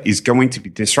Uber is going to be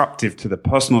disruptive to the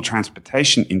personal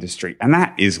transportation industry. And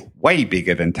that is way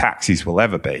bigger than taxis will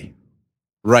ever be.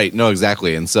 Right. No,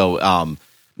 exactly. And so,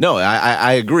 no,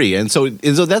 I agree. And so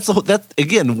that's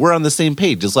again, we're on the same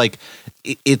page. It's like,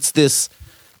 it's this,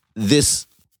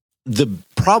 the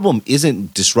problem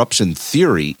isn't disruption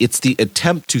theory. It's the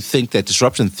attempt to think that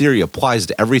disruption theory applies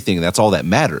to everything. And that's all that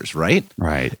matters. Right.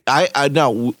 Right. I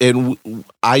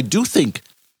do think,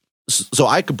 so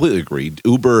I completely agree.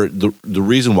 Uber, the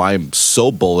reason why I'm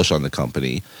so bullish on the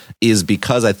company is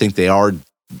because I think they are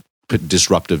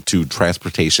disruptive to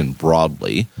transportation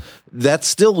broadly. That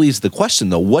still leaves the question,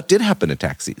 though: what did happen to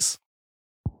taxis?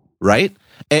 Right?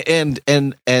 And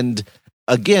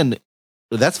again,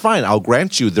 that's fine. I'll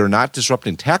grant you they're not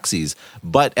disrupting taxis,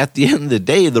 but at the end of the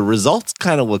day, the results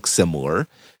kind of look similar.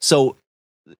 So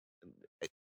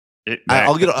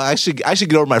I should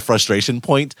get over my frustration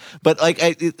point, but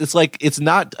it's like it's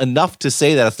not enough to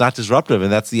say that it's not disruptive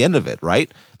and that's the end of it,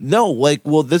 right? No, like,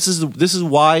 well, this is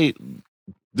why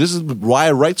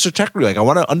I write Stratechery. Like, I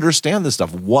want to understand this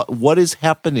stuff. What is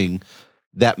happening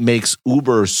that makes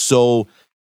Uber so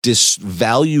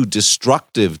value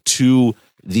destructive to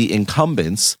the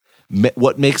incumbents?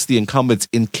 What makes the incumbents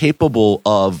incapable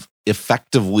of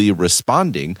effectively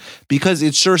responding? Because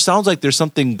it sure sounds like there's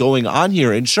something going on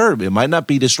here, and sure, it might not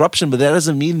be disruption, but that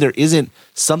doesn't mean there isn't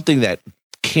something that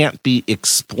can't be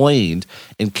explained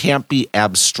and can't be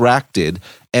abstracted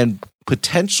and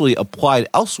potentially applied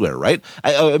elsewhere, right?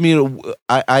 I mean,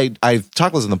 I've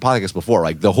talked about this in the podcast before,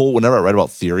 like whenever I write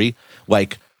about theory,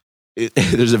 like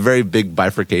there's a very big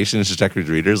bifurcation in Stratechery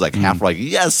readers, like half are like,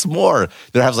 yes, more.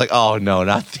 Then half's like, oh no,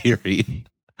 not theory.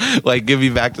 Like, give me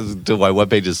back to why web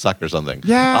pages suck or something.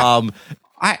 Yeah.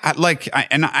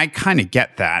 I kind of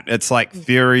get that. It's like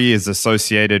theory is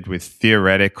associated with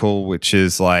theoretical, which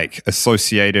is like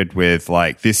associated with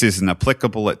like, this isn't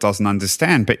applicable, it doesn't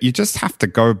understand. But you just have to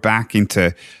go back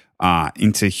into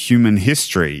human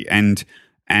history and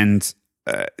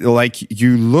like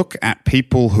you look at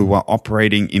people who are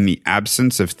operating in the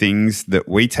absence of things that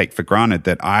we take for granted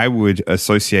that I would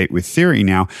associate with theory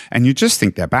now, and you just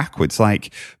think they're backwards.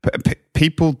 Like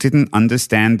people didn't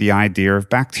understand the idea of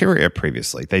bacteria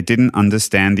previously. They didn't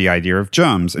understand the idea of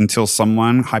germs until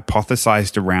someone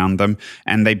hypothesized around them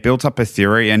and they built up a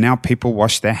theory, and now people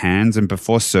wash their hands and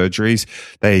before surgeries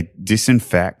they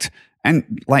disinfect.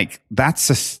 And like that's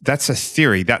a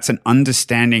theory. That's an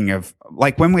understanding of,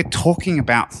 like, when we're talking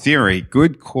about theory,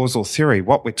 good causal theory,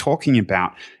 what we're talking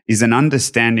about is an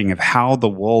understanding of how the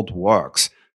world works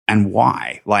and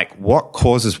why, like what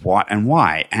causes what and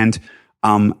why. And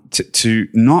to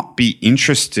not be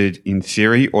interested in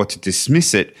theory or to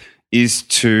dismiss it is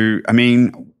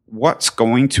what's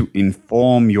going to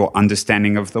inform your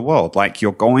understanding of the world? Like,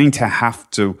 you're going to have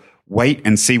to wait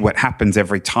and see what happens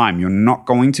every time. You're not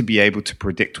going to be able to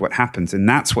predict what happens. And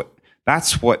that's what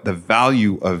the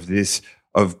value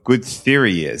of good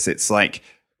theory is. It's like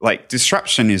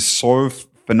disruption is so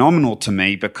phenomenal to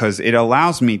me because it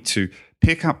allows me to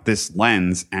pick up this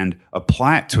lens and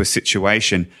apply it to a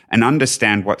situation and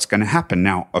understand what's going to happen.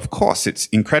 Now, of course, it's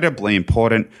incredibly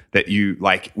important that you,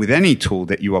 like with any tool,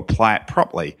 that you apply it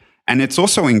properly. And it's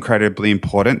also incredibly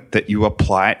important that you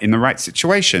apply it in the right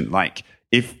situation. Like,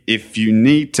 if you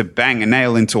need to bang a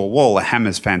nail into a wall, a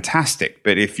hammer's fantastic.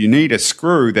 But if you need a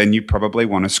screw, then you probably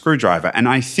want a screwdriver. And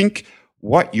I think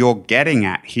what you're getting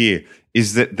at here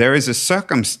is that there is a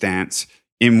circumstance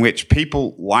in which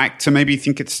people like to maybe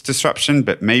think it's disruption,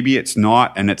 but maybe it's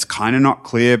not. And it's kind of not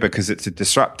clear because it's a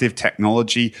disruptive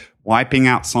technology wiping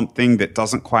out something that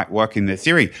doesn't quite work in their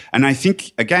theory. And I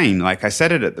think, again, like I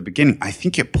said it at the beginning, I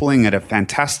think you're pulling at a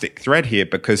fantastic thread here,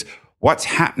 because what's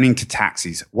happening to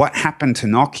taxis? What happened to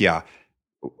Nokia?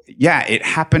 Yeah, it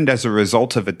happened as a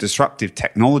result of a disruptive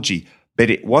technology, but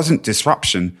it wasn't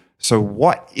disruption. So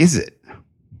what is it?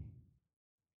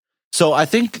 So I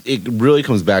think it really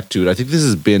comes back to it. I think this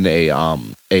has been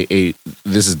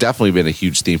this has definitely been a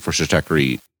huge theme for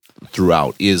Stratechery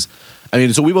throughout.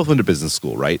 So we both went to business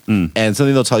school, right? And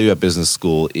something they'll tell you at business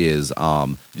school is,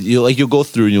 you'll go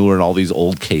through and you'll learn all these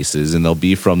old cases, and they'll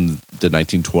be from the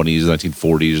 1920s,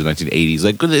 1940s, or 1980s.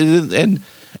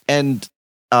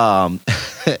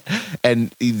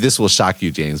 And this will shock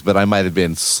you, James, but I might have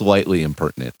been slightly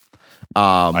impertinent.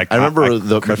 I remember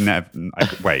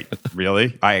wait,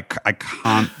 really? I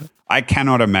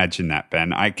cannot imagine that,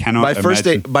 Ben. I cannot. My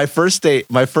first day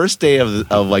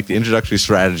of like the introductory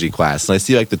strategy class, and I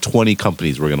see like the 20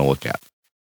 companies we're going to look at,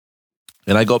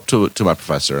 and I go up to my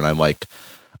professor, and I'm like,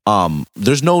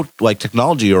 "There's no like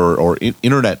technology or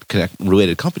internet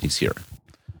related companies here."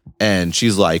 And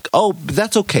she's like, "Oh, but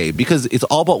that's okay because it's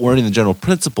all about learning the general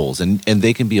principles, and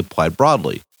they can be applied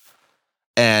broadly."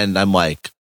 And I'm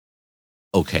like,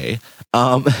 "Okay,"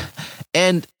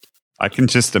 and I can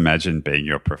just imagine being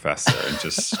your professor and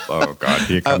just, oh God,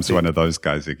 here comes one of those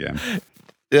guys again.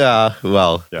 Yeah,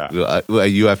 well, yeah.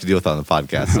 You have to deal with it on the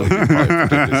podcast, so you're probably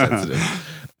particularly sensitive.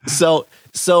 So,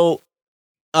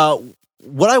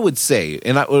 what I would say,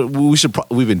 and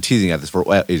we've been teasing at this for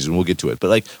ages, and we'll get to it, but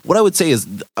like what I would say is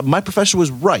my professor was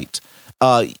right.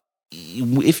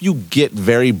 If you get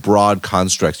very broad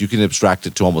constructs, you can abstract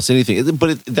it to almost anything.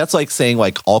 But that's like saying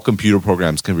like all computer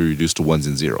programs can be reduced to ones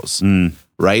and zeros.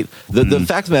 Right? The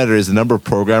fact of the matter is the number of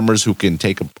programmers who can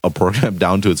take a program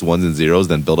down to its ones and zeros,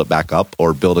 then build it back up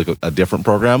or build a different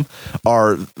program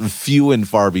are few and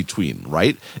far between,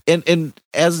 right? And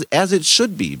as it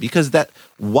should be, because that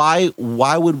why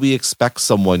would we expect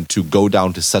someone to go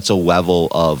down to such a level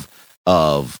of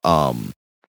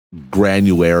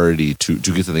granularity to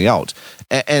get something out?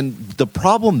 And the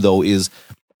problem though is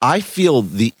I feel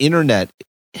the internet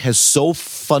has so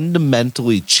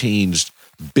fundamentally changed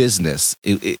business,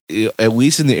 at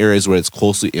least in the areas where it's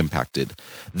closely impacted,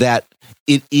 that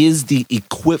it is the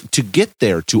to get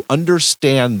there, to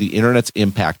understand the internet's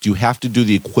impact, you have to do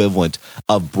the equivalent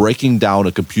of breaking down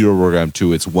a computer program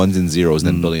to its ones and zeros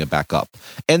and then building it back up.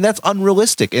 And that's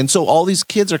unrealistic. And so all these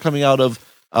kids are coming out of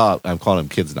I'm calling them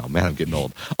kids now. Man, I'm getting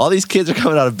old. All these kids are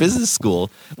coming out of business school,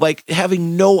 like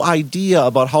having no idea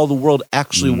about how the world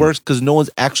actually works because no one's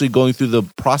actually going through the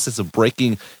process of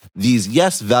breaking these,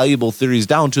 valuable theories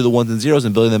down to the ones and zeros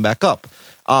and building them back up.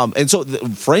 And so,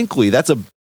 frankly,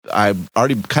 I've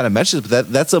already kind of mentioned this,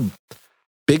 but that's a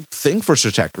big thing for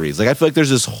Stratecheries. Like, I feel like there's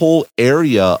this whole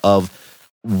area of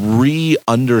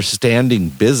re-understanding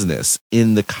business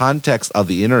in the context of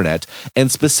the internet,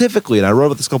 and specifically, and I wrote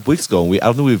about this a couple weeks ago, and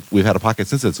I don't think we've had a podcast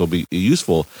since then, so it'll be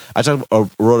useful.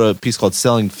 Wrote a piece called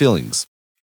 "Selling Feelings."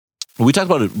 We talked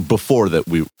about it before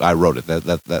I wrote it.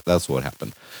 That's what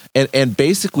happened, and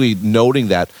basically noting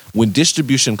that when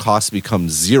distribution costs become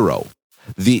zero,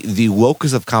 the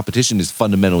locus of competition is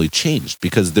fundamentally changed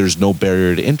because there's no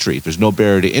barrier to entry. If there's no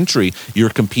barrier to entry, you're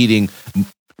competing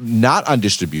not on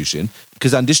distribution,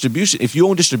 because on distribution, if you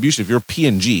own distribution, if you're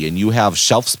P&G and you have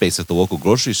shelf space at the local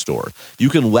grocery store, you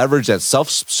can leverage that shelf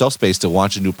space to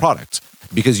launch a new product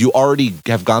because you already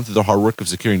have gone through the hard work of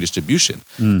securing distribution.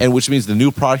 And which means the new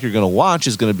product you're going to launch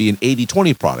is going to be an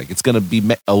 80-20 product. It's going to be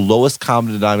a lowest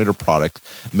common denominator product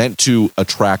meant to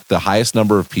attract the highest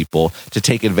number of people to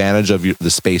take advantage of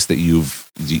the space that you've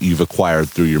acquired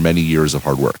through your many years of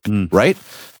hard work, right?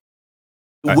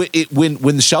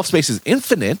 When the shelf space is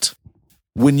infinite,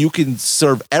 when you can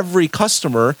serve every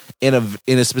customer in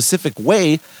a specific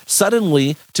way,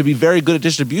 suddenly to be very good at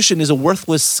distribution is a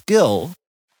worthless skill.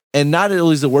 And not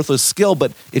only is it a worthless skill,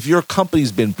 but if your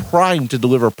company's been primed to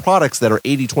deliver products that are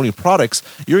 80-20 products,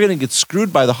 you're going to get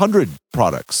screwed by the 100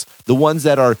 products, the ones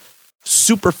that are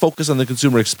super focused on the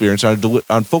consumer experience,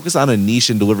 on focus on a niche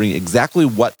and delivering exactly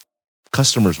what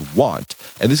customers want.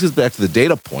 And this goes back to the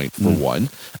data point for one,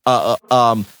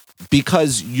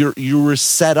 because you're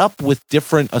set up with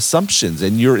different assumptions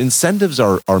and your incentives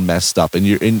are messed up and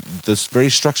this very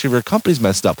structure of your company's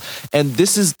messed up. And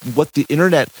this is what the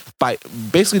internet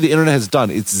has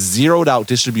done. It's zeroed out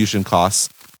distribution costs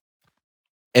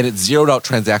and it's zeroed out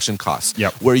transaction costs.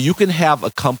 Where you can have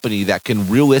a company that can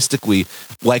realistically,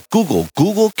 like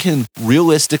Google can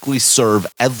realistically serve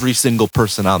every single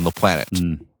person on the planet.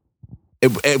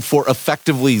 For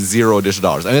effectively $0 additional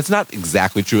dollars. And it's not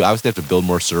exactly true. Obviously, they have to build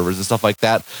more servers and stuff like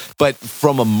that. But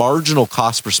from a marginal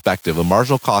cost perspective, a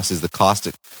marginal cost is the cost,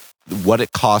 what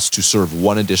it costs to serve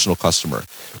one additional customer.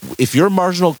 If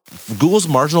Google's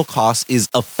marginal cost is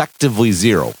effectively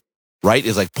zero, right?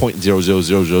 It's like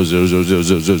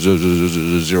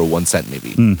 0.000000001 cent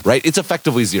maybe, right? It's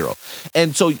effectively zero.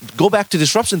 And so go back to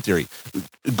disruption theory.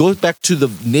 Go back to the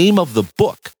name of the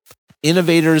book,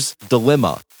 Innovator's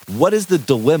Dilemma. What is the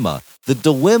dilemma? The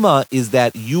dilemma is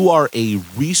that you are a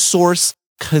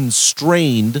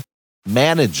resource-constrained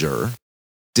manager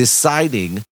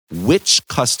deciding which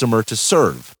customer to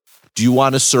serve. Do you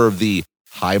want to serve the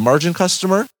high-margin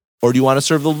customer or do you want to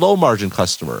serve the low-margin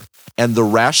customer? And the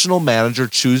rational manager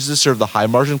chooses to serve the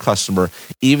high-margin customer,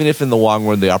 even if in the long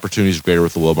run the opportunity is greater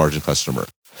with the low-margin customer.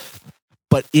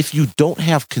 But if you don't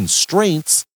have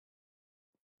constraints,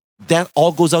 that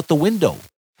all goes out the window.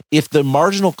 If the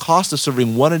marginal cost of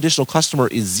serving one additional customer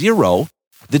is zero,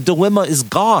 the dilemma is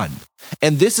gone.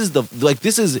 And this is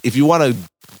if you want to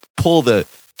pull the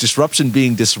disruption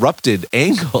being disrupted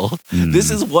angle,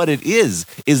 this is what it is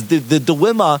the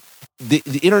dilemma.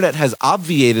 The internet has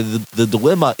obviated the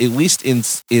dilemma, at least in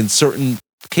certain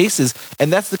cases,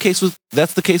 and that's the case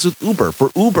with Uber.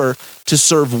 For Uber to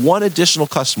serve one additional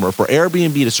customer, for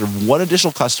Airbnb to serve one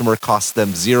additional customer, costs them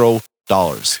 $0.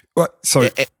 So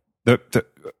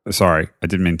sorry, I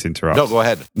didn't mean to interrupt. No, go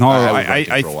ahead. No, I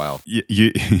for a while.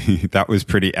 That was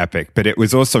pretty epic, but it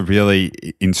was also really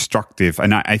instructive.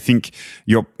 And I think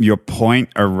your point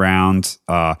around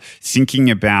thinking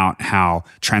about how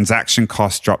transaction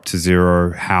costs drop to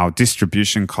zero, how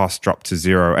distribution costs drop to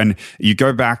zero, and you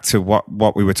go back to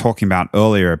what we were talking about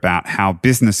earlier about how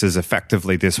business is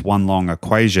effectively this one long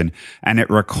equation, and it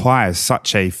requires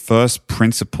such a first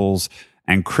principles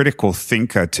and critical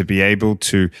thinker to be able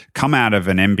to come out of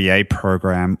an MBA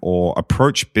program or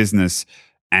approach business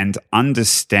and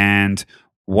understand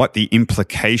what the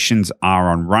implications are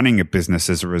on running a business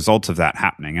as a result of that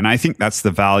happening. And I think that's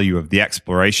the value of the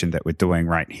exploration that we're doing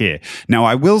right here. Now,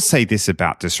 I will say this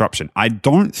about disruption. I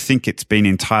don't think it's been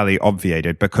entirely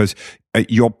obviated, because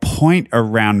your point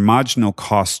around marginal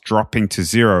costs dropping to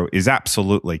zero is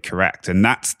absolutely correct. And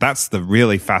that's the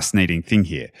really fascinating thing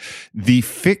here. The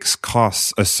fixed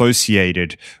costs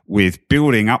associated with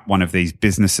building up one of these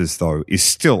businesses, though, is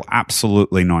still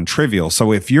absolutely non-trivial.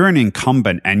 So if you're an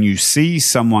incumbent and you see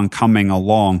someone coming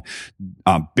along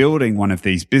building one of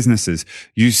these businesses,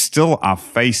 you still are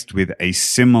faced with a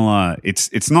similar,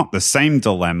 it's not the same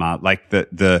dilemma. Like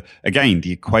the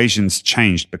equation's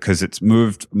changed because it's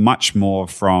moved much more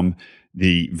from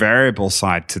the variable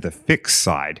side to the fixed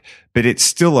side, but it's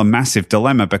still a massive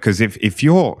dilemma, because if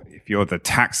you're the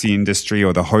taxi industry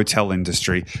or the hotel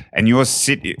industry and you're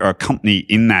a company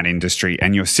in that industry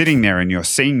and you're sitting there and you're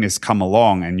seeing this come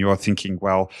along and you're thinking,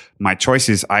 well, my choice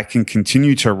is I can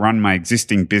continue to run my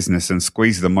existing business and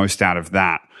squeeze the most out of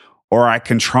that, or I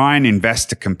can try and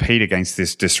invest to compete against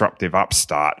this disruptive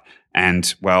upstart.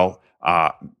 And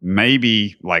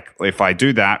maybe like if I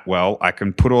do that, well, I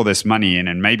can put all this money in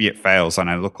and maybe it fails and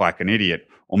I look like an idiot,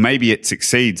 or maybe it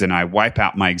succeeds and I wipe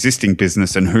out my existing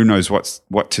business and who knows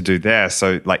what to do there.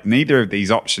 So like neither of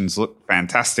these options look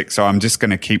fantastic. So I'm just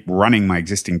going to keep running my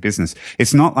existing business.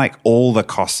 It's not like all the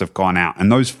costs have gone out,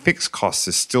 and those fixed costs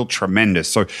are still tremendous.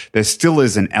 So there still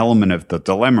is an element of the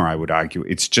dilemma, I would argue.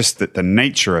 It's just that the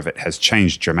nature of it has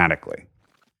changed dramatically.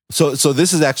 So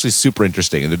this is actually super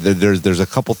interesting, and there's a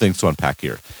couple things to unpack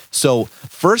here. So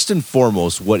first and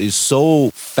foremost, what is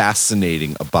so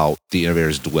fascinating about the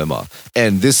innovator's dilemma,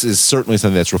 and this is certainly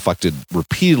something that's reflected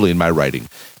repeatedly in my writing,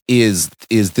 is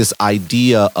this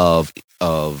idea of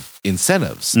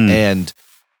incentives and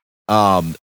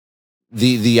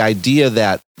the idea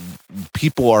that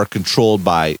people are controlled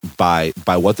by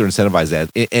what they're incentivized at,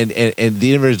 and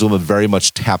the innovator's dilemma very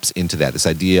much taps into that. This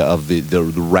idea of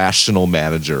the rational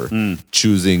manager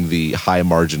choosing the high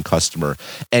margin customer,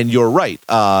 and you're right,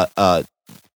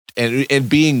 and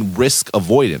being risk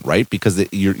avoidant, right? Because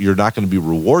you're not going to be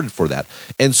rewarded for that,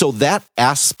 and so that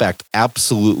aspect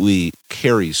absolutely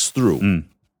carries through.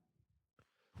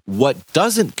 What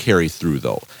doesn't carry through,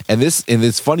 though, and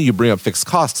it's funny you bring up fixed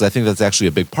costs, because I think that's actually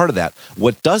a big part of that.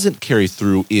 What doesn't carry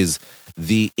through is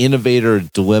the innovator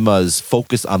dilemma's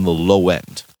focus on the low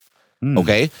end.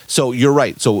 Okay, so you're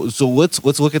right. So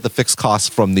let's look at the fixed costs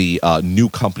from the new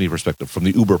company perspective, from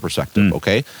the Uber perspective.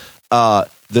 Okay,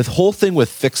 the whole thing with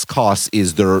fixed costs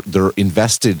is they're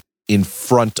invested in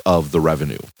front of the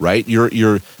revenue, right?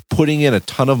 You're putting in a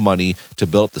ton of money to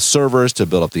build up the servers, to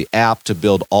build up the app, to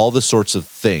build all the sorts of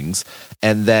things,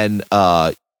 and then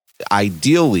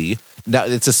ideally, now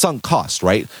it's a sunk cost,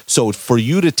 right? So for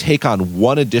you to take on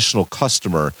one additional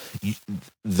customer,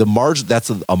 the margin, that's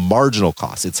a marginal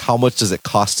cost. It's how much does it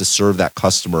cost to serve that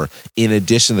customer in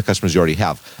addition to the customers you already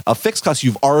have. A fixed cost,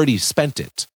 you've already spent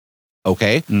it.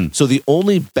 Okay. So the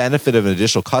only benefit of an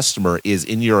additional customer is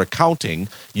in your accounting,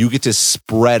 you get to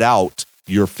spread out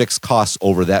your fixed costs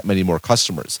over that many more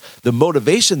customers. The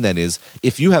motivation then is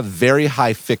if you have very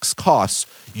high fixed costs,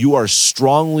 you are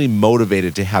strongly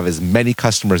motivated to have as many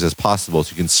customers as possible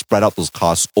so you can spread out those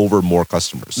costs over more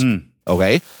customers.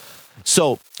 Okay.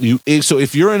 So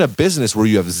if you're in a business where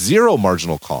you have zero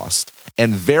marginal cost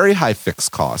and very high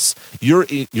fixed costs, you're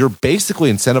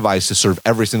basically incentivized to serve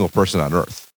every single person on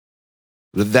earth.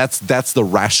 That's the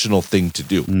rational thing to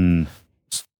do.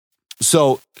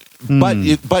 So, but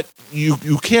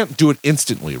you can't do it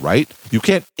instantly, right? You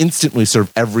can't instantly serve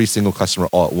every single customer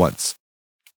all at once.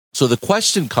 So the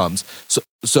question comes,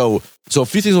 so a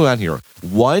few things going on here.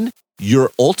 One,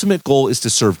 your ultimate goal is to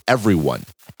serve everyone.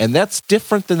 And that's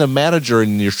different than the manager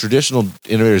in your traditional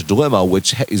innovator's dilemma,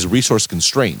 which is resource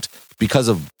constrained because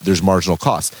of there's marginal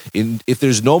costs. If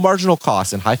there's no marginal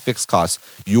costs and high fixed costs,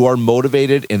 you are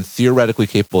motivated and theoretically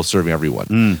capable of serving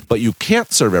everyone. But you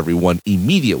can't serve everyone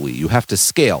immediately. You have to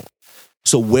scale.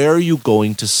 So where are you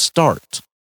going to start?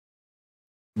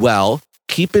 Well,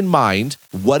 keep in mind,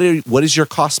 what is your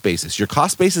cost basis? Your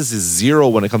cost basis is zero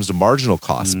when it comes to marginal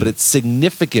costs, but it's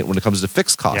significant when it comes to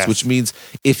fixed costs, which means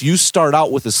if you start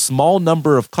out with a small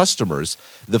number of customers,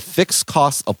 the fixed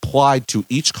costs applied to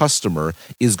each customer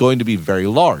is going to be very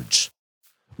large,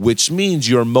 which means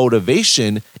your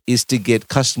motivation is to get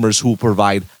customers who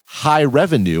provide high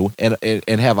revenue and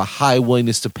have a high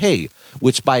willingness to pay,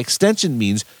 which by extension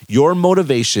means your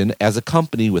motivation as a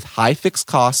company with high fixed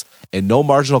costs and no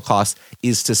marginal costs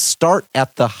is to start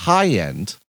at the high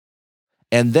end.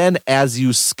 And then as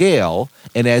you scale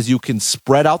and as you can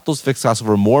spread out those fixed costs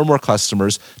over more and more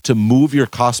customers to move your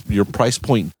price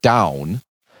point down,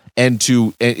 and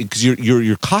because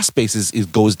your cost basis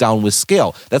goes down with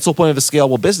scale. That's the whole point of a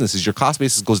scalable business is your cost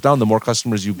basis goes down the more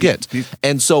customers you get.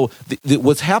 And so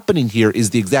what's happening here is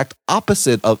the exact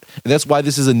opposite of, and that's why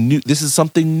this is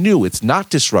something new. It's not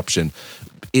disruption.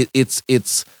 It's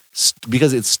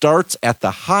because it starts at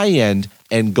the high end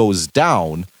and goes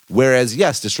down. Whereas,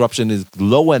 yes, disruption is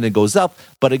low end and goes up.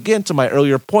 But again, to my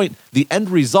earlier point, the end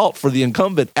result for the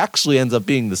incumbent actually ends up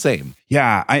being the same.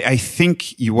 Yeah, I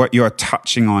think what you're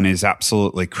touching on is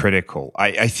absolutely critical.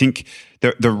 I think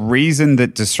the reason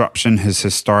that disruption has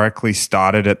historically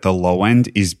started at the low end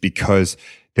is because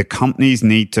the companies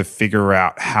need to figure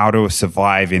out how to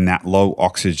survive in that low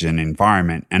oxygen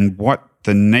environment. And what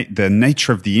the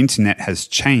nature of the internet has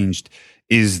changed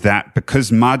is that because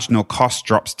marginal cost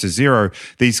drops to zero,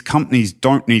 these companies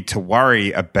don't need to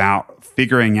worry about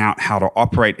figuring out how to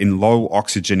operate in low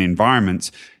oxygen environments.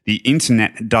 The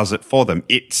internet does it for them.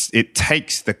 It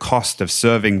takes the cost of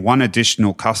serving one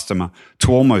additional customer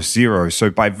to almost zero. So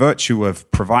by virtue of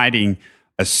providing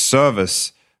a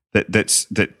service that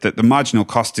the marginal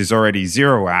cost is already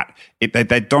zero at,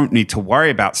 they don't need to worry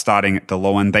about starting at the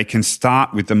low end. They can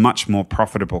start with the much more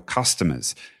profitable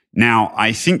customers. Now,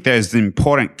 I think there's an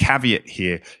important caveat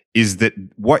here is that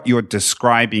what you're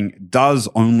describing does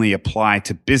only apply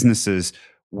to businesses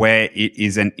where it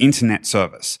is an internet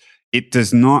service. It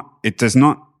does not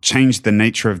change the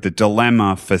nature of the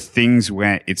dilemma for things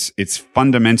where it's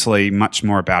fundamentally much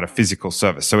more about a physical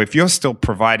service. So if you're still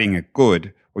providing a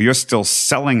good or you're still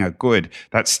selling a good,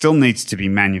 that still needs to be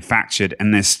manufactured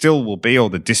and there still will be all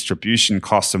the distribution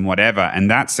costs and whatever. And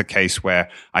that's the case where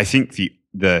I think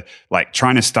the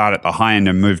trying to start at the high end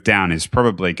and move down is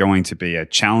probably going to be a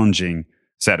challenging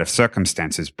set of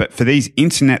circumstances. But for these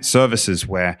internet services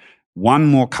where one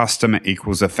more customer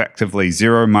equals effectively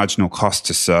zero marginal cost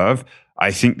to serve,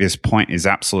 I think this point is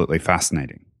absolutely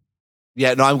fascinating.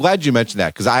 Yeah, no, I'm glad you mentioned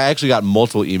that because I actually got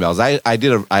multiple emails. I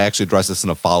actually addressed this in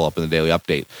a follow-up in the daily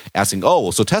update asking,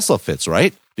 so Tesla fits,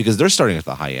 right? Because they're starting at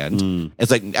the high end.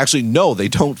 It's like, actually, no, they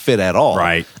don't fit at all.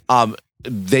 Right.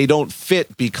 They don't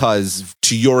fit because,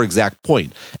 to your exact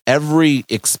point, every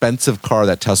expensive car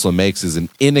that Tesla makes is an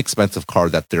inexpensive car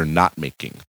that they're not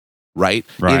making, right?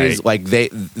 It is like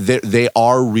they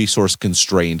are resource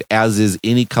constrained, as is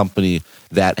any company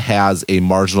that has a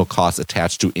marginal cost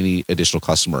attached to any additional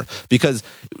customer. Because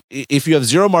if you have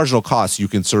zero marginal costs, you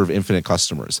can serve infinite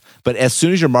customers. But as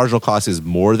soon as your marginal cost is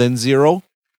more than zero,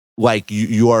 like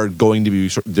you are going to be,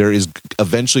 there is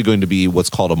eventually going to be what's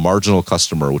called a marginal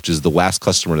customer, which is the last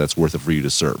customer that's worth it for you to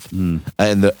serve.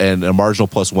 And a marginal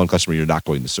plus one customer you're not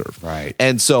going to serve. Right.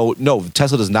 And so, no,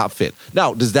 Tesla does not fit.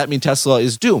 Now, does that mean Tesla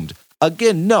is doomed?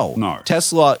 Again, no.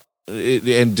 Tesla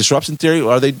and disruption theory,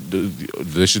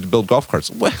 they should build golf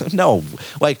carts? Well, no.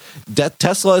 Like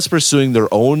Tesla is pursuing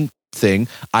their own thing.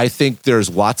 I think there's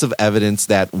lots of evidence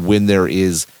that when there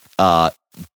is,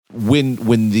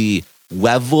 when the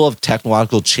level of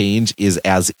technological change is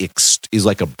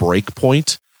like a break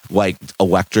point, like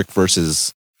electric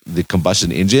versus the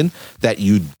combustion engine, that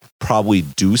you probably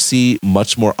do see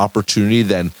much more opportunity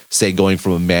than, say, going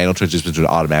from a manual transmission to an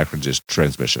automatic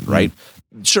transmission, right?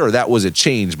 Sure, that was a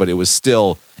change, but it was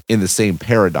still in the same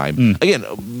paradigm. Again,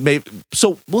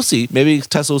 so we'll see. Maybe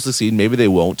Tesla will succeed. Maybe they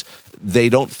won't. They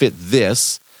don't fit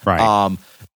this. Right.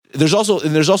 There's also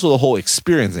the whole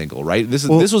experience angle, right? This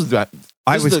is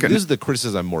the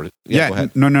criticism more. Yeah, go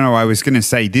ahead. No. I was going to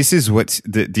say this is what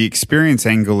the experience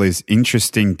angle is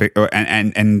interesting,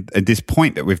 and this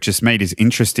point that we've just made is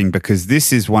interesting because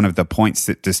this is one of the points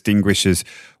that distinguishes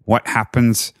what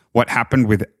happened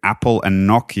with Apple and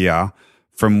Nokia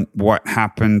from what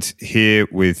happened here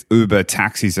with Uber,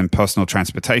 taxis, and personal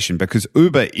transportation, because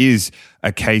Uber is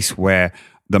a case where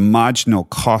the marginal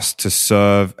cost to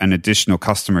serve an additional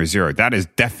customer is zero. That is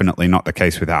definitely not the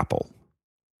case with Apple.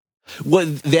 Well,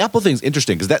 the Apple thing's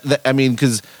interesting because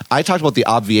because I talked about the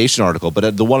obviation article,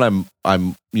 but the one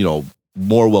I'm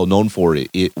more well known for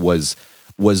it was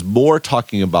more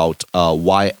talking about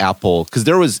why Apple, because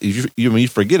there was, you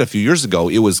forget a few years ago,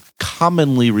 it was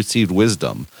commonly received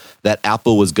wisdom that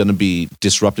Apple was going to be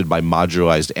disrupted by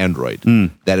modularized Android,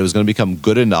 that it was going to become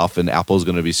good enough and Apple was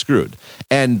going to be screwed.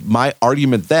 And my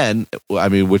argument then,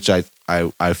 which I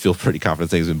feel pretty confident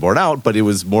things have been borne out, but it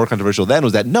was more controversial then,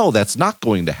 was that no, that's not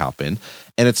going to happen.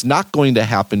 And it's not going to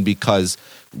happen because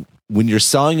when you're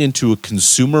selling into a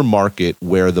consumer market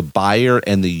where the buyer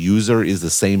and the user is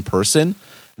the same person,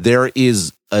 there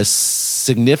is a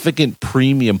significant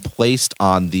premium placed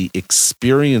on the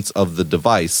experience of the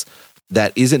device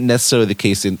that isn't necessarily the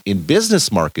case in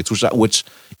business markets, which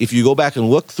if you go back and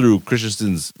look through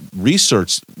Christensen's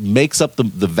research, makes up the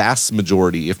vast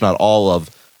majority, if not all, of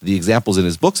the examples in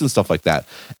his books and stuff like that.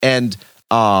 And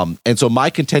so my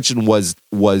contention was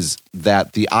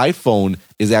that the iPhone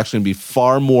is actually going to be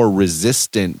far more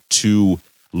resistant to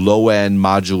low-end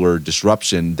modular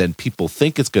disruption than people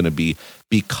think it's going to be,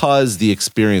 because the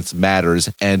experience matters,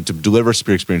 and to deliver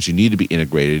superior experience, you need to be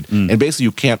integrated, and basically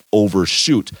you can't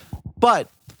overshoot. But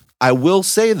I will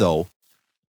say, though,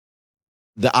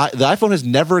 the iPhone has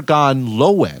never gone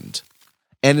low-end,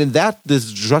 and in that,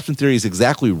 this disruption theory is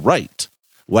exactly right.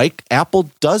 Like,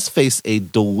 Apple does face a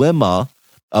dilemma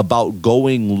about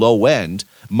going low-end.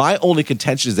 My only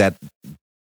contention is that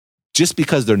just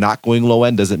because they're not going low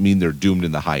end doesn't mean they're doomed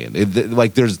in the high end.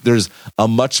 There's a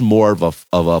much more of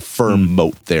a firm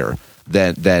moat there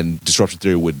than disruption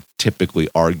theory would typically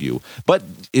argue. But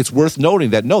it's worth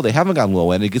noting that no, they haven't gone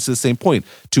low end. It gets to the same point.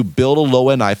 To build a low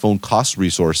end iPhone costs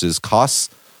resources,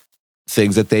 costs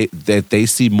things that they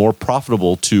see more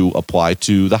profitable to apply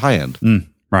to the high end.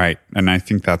 Right, and I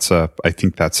think that's a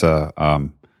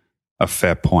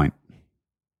fair point.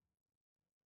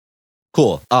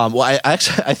 Cool. Well,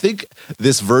 I think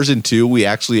this version 2, we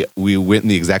went in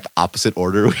the exact opposite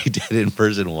order we did in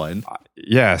version 1.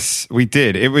 Yes, we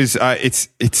did. It was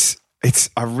it's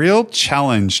a real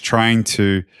challenge trying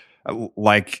to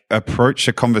approach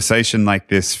a conversation like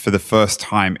this for the first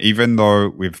time, even though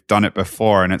we've done it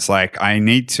before. And it's like I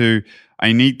need to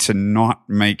not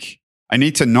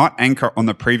anchor on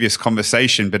the previous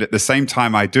conversation, but at the same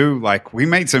time, I do we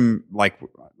made some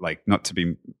not to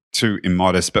be too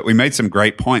immodest, but we made some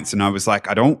great points, and I was like,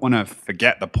 I don't want to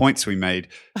forget the points we made,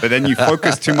 but then you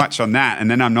focus too much on that, and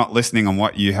then I'm not listening on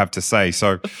what you have to say.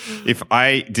 So if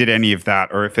I did any of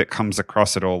that, or if it comes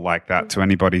across at all like that to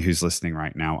anybody who's listening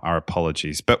right now, our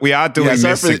apologies. But we are doing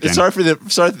this again. Sorry for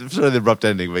the abrupt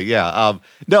ending, but yeah,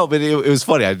 no, but it was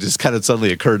funny. It just kind of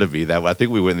suddenly occurred to me that I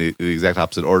think we went in the exact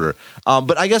opposite order.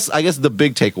 But I guess the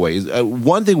big takeaway is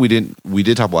one thing we did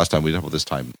talk about last time, we talked about this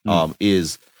time,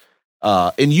 is.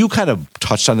 And you kind of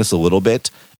touched on this a little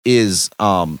bit, is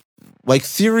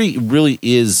theory really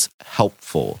is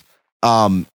helpful.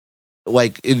 I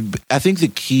think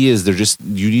the key is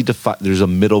you need to find, there's a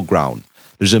middle ground.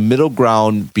 There's a middle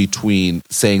ground between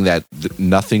saying that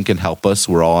nothing can help us,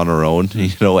 we're all on our own,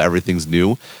 everything's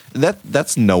new.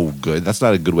 That's no good. That's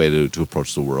not a good way to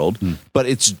approach the world. But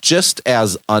it's just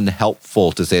as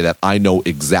unhelpful to say that I know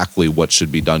exactly what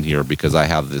should be done here because I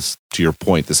have this, to your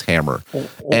point, this hammer.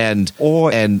 And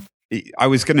I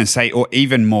was going to say, or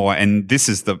even more, and this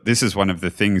is one of the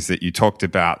things that you talked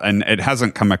about, and it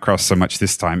hasn't come across so much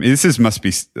this time. Must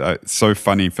be so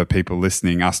funny for people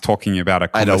listening, us talking about a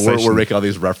conversation. I know we're making all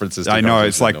these references. I know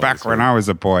it's like back when I was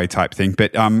a boy type thing.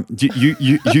 But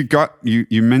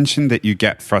you mentioned that you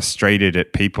get frustrated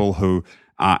at people who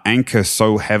anchor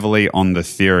so heavily on the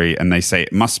theory, and they say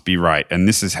it must be right, and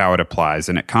this is how it applies,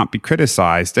 and it can't be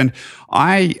criticized. And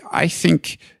I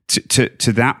think.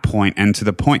 To that point, and to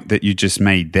the point that you just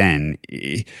made then,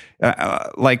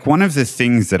 one of the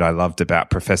things that I loved about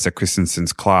Professor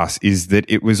Christensen's class is that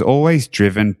it was always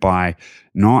driven by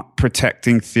not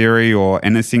protecting theory or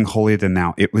anything holier than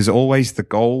thou. It was always, the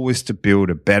goal was to build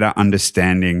a better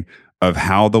understanding of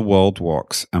how the world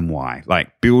works and why,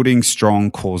 building strong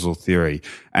causal theory.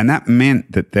 And that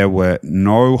meant that there were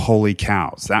no holy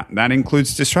cows. That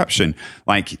includes disruption.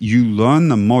 You learn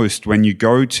the most when you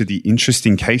go to the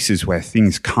interesting cases where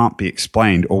things can't be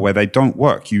explained or where they don't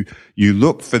work. You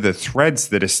look for the threads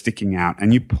that are sticking out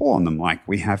and you pull on them like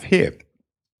we have here.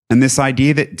 And this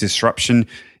idea that disruption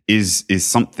is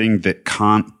something that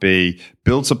can't be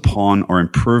built upon or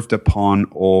improved upon,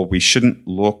 or we shouldn't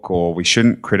look or we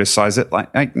shouldn't criticize it.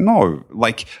 No,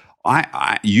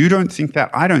 you don't think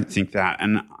that, I don't think that,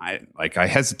 and I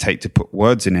hesitate to put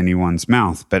words in anyone's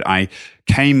mouth, but I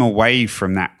came away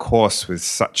from that course with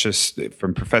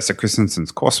from Professor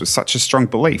Christensen's course with such a strong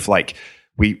belief. Like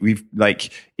we've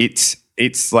like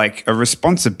it's like a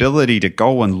responsibility to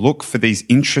go and look for these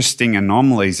interesting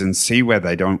anomalies and see where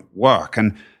they don't work.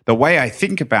 And the way I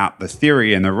think about the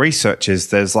theory and the research is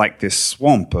there's like this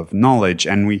swamp of knowledge,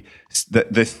 and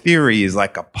the theory is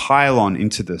like a pylon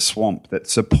into the swamp that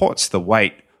supports the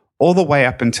weight all the way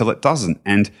up until it doesn't.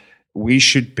 And we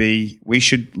should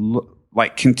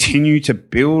like continue to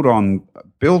build on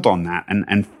that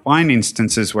and find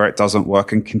instances where it doesn't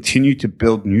work and continue to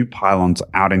build new pylons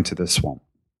out into the swamp.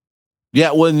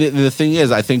 Yeah, well, the thing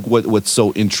is, I think what's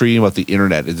so intriguing about the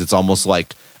internet is it's almost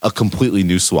like a completely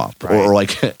new swamp, right?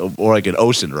 or like an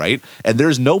ocean, right? And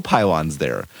there's no pylons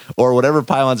there, or whatever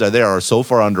pylons are there are so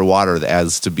far underwater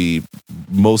as to be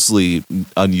mostly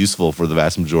unuseful for the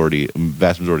vast majority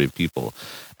of people.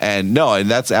 And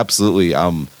that's absolutely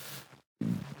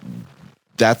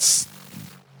that's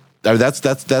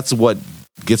what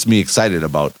gets me excited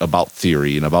about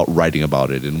theory and about writing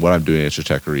about it and what I'm doing at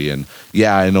Stratechery. And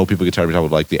yeah, I know people get tired of talking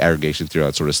about like the aggregation theory,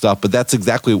 that sort of stuff, but that's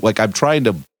exactly like I'm trying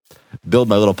to build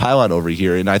my little pylon over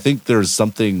here, and I think there's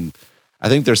something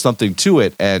to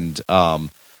it, and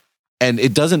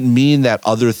it doesn't mean that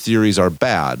other theories are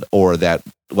bad or that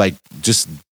like just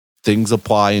things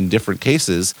apply in different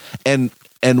cases.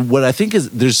 And what I think is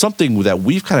there's something that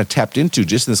we've kind of tapped into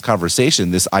just in this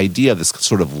conversation, this idea of this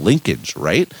sort of linkage,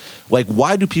 right? Like,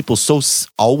 why do people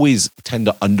always tend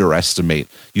to underestimate?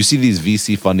 You see these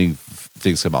VC funding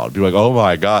things come out. Be like, oh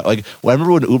my God. Like, well, I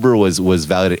remember when Uber was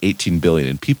valued at $18 billion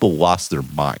and people lost their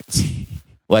minds.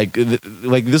 like this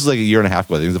is like a year and a half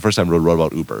ago. I think it was the first time I wrote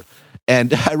about Uber.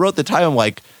 And I wrote at the time, I'm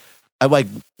like,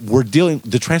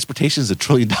 the transportation is $1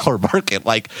 trillion market.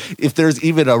 Like, if there's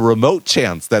even a remote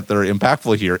chance that they're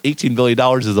impactful here, $18 billion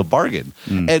is a bargain.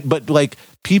 But like,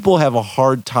 people have a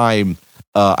hard time,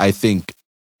 I think,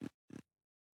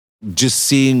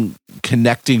 just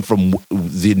connecting from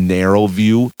the narrow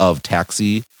view of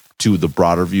taxi to the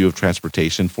broader view of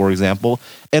transportation, for example.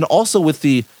 And also with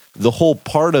the whole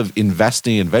part of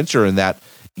investing in venture, in that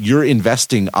you're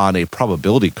investing on a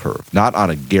probability curve, not on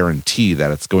a guarantee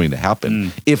that it's going to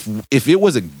happen. If it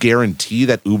was a guarantee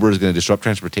that Uber is going to disrupt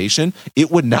transportation, you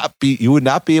would not be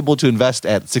able to invest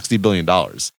at $60 billion.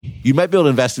 You might be able to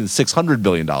invest in $600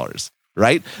 billion,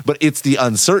 right? But it's the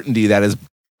uncertainty that is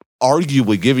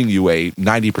arguably giving you a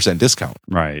 90% discount.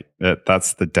 Right.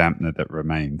 That's the dampener that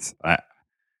remains.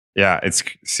 Yeah, it's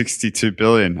 62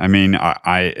 billion. I mean,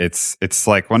 it's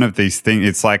like one of these things.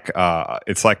 It's like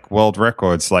world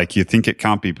records. Like, you think it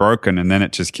can't be broken, and then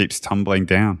it just keeps tumbling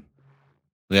down.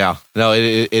 Yeah, no,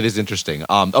 it is interesting.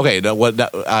 Okay,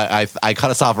 I cut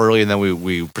us off early, and then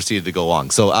we proceeded to go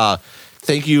long. So,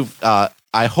 thank you.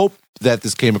 I hope that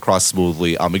this came across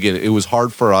smoothly. Again, it was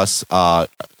hard for us, but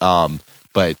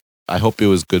I hope it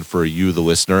was good for you, the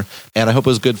listener, and I hope it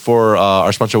was good for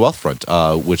our sponsor,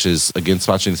 Wealthfront, which is, again,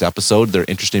 sponsoring this episode. They're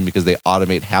interesting because they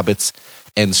automate habits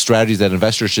and strategies that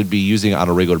investors should be using on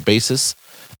a regular basis,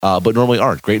 but normally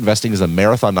aren't. Great investing is a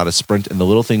marathon, not a sprint, and the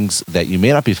little things that you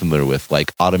may not be familiar with,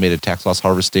 like automated tax loss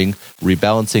harvesting,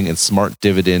 rebalancing, and smart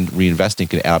dividend reinvesting,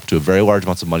 can add up to a very large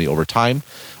amounts of money over time.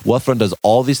 Wealthfront does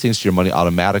all these things to your money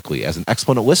automatically. As an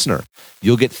Exponent listener,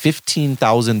 you'll get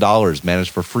 $15,000 managed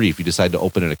for free if you decide to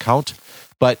open an account.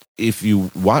 But if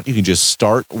you want, you can just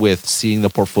start with seeing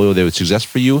the portfolio they would suggest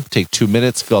for you. Take 2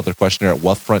 minutes, fill out their questionnaire at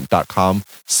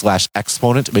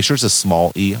wealthfront.com/exponent. Make sure it's a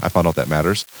small e. I found out that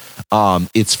matters.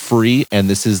 It's free, and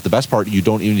this is the best part. You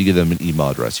don't even need to give them an email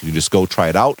address. You can just go try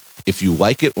it out. If you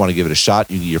like it, want to give it a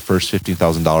shot, you can get your first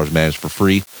 $15,000 managed for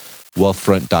free.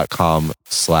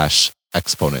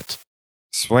 Wealthfront.com/exponent.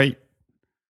 Sweet.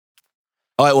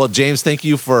 All right. Well, James, thank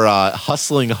you for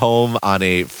hustling home on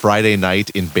a Friday night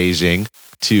in Beijing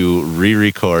to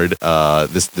re-record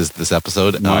this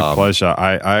episode. My pleasure.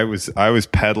 I was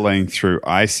pedaling through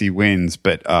icy winds,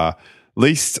 but at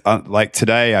least like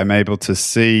today, I'm able to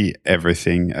see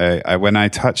everything. When I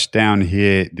touched down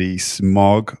here, the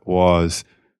smog was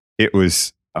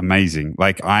amazing.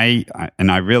 Like I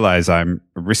realize I'm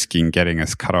risking getting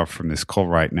us cut off from this call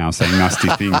right now, saying nasty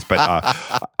things. But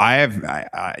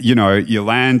you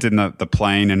land in the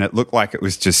plane and it looked like it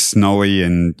was just snowy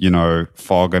and,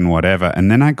 fog and whatever. And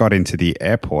then I got into the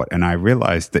airport and I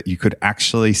realized that you could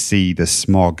actually see the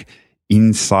smog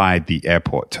inside the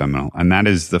airport terminal. And that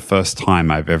is the first time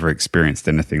I've ever experienced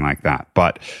anything like that.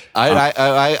 But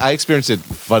I experienced it,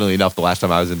 funnily enough, the last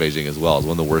time I was in Beijing as well. It was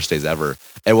one of the worst days ever.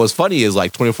 And what's funny is,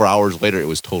 like, 24 hours later, it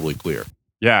was totally clear.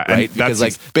 Yeah, and right? Because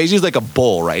like Beijing's like a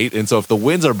bull, right? And so if the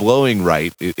winds are blowing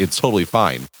right, it's totally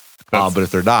fine. But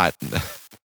if they're not,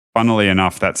 funnily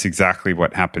enough, that's exactly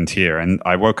what happened here. And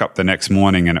I woke up the next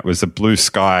morning and it was a blue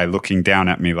sky looking down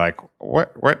at me like,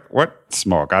 what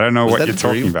smog? I don't know what you're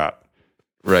talking about.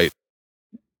 Right.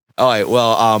 All right.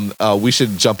 Well, we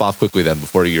should jump off quickly then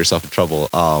before you get yourself in trouble.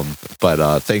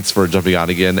 But thanks for jumping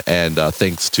on again, and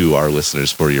thanks to our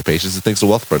listeners for your patience, and thanks to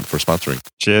Wealthfront for sponsoring.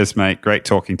 Cheers, mate. Great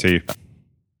talking to you.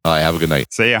 All right. Have a good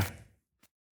night. See ya.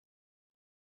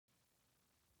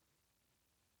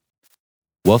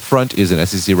 Wealthfront is an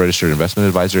SEC-registered investment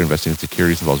advisor. Investing in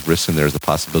securities involves risk, and there is a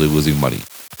possibility of losing money.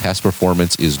 Past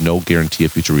performance is no guarantee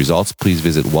of future results. Please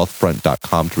visit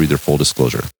wealthfront.com to read their full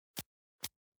disclosure.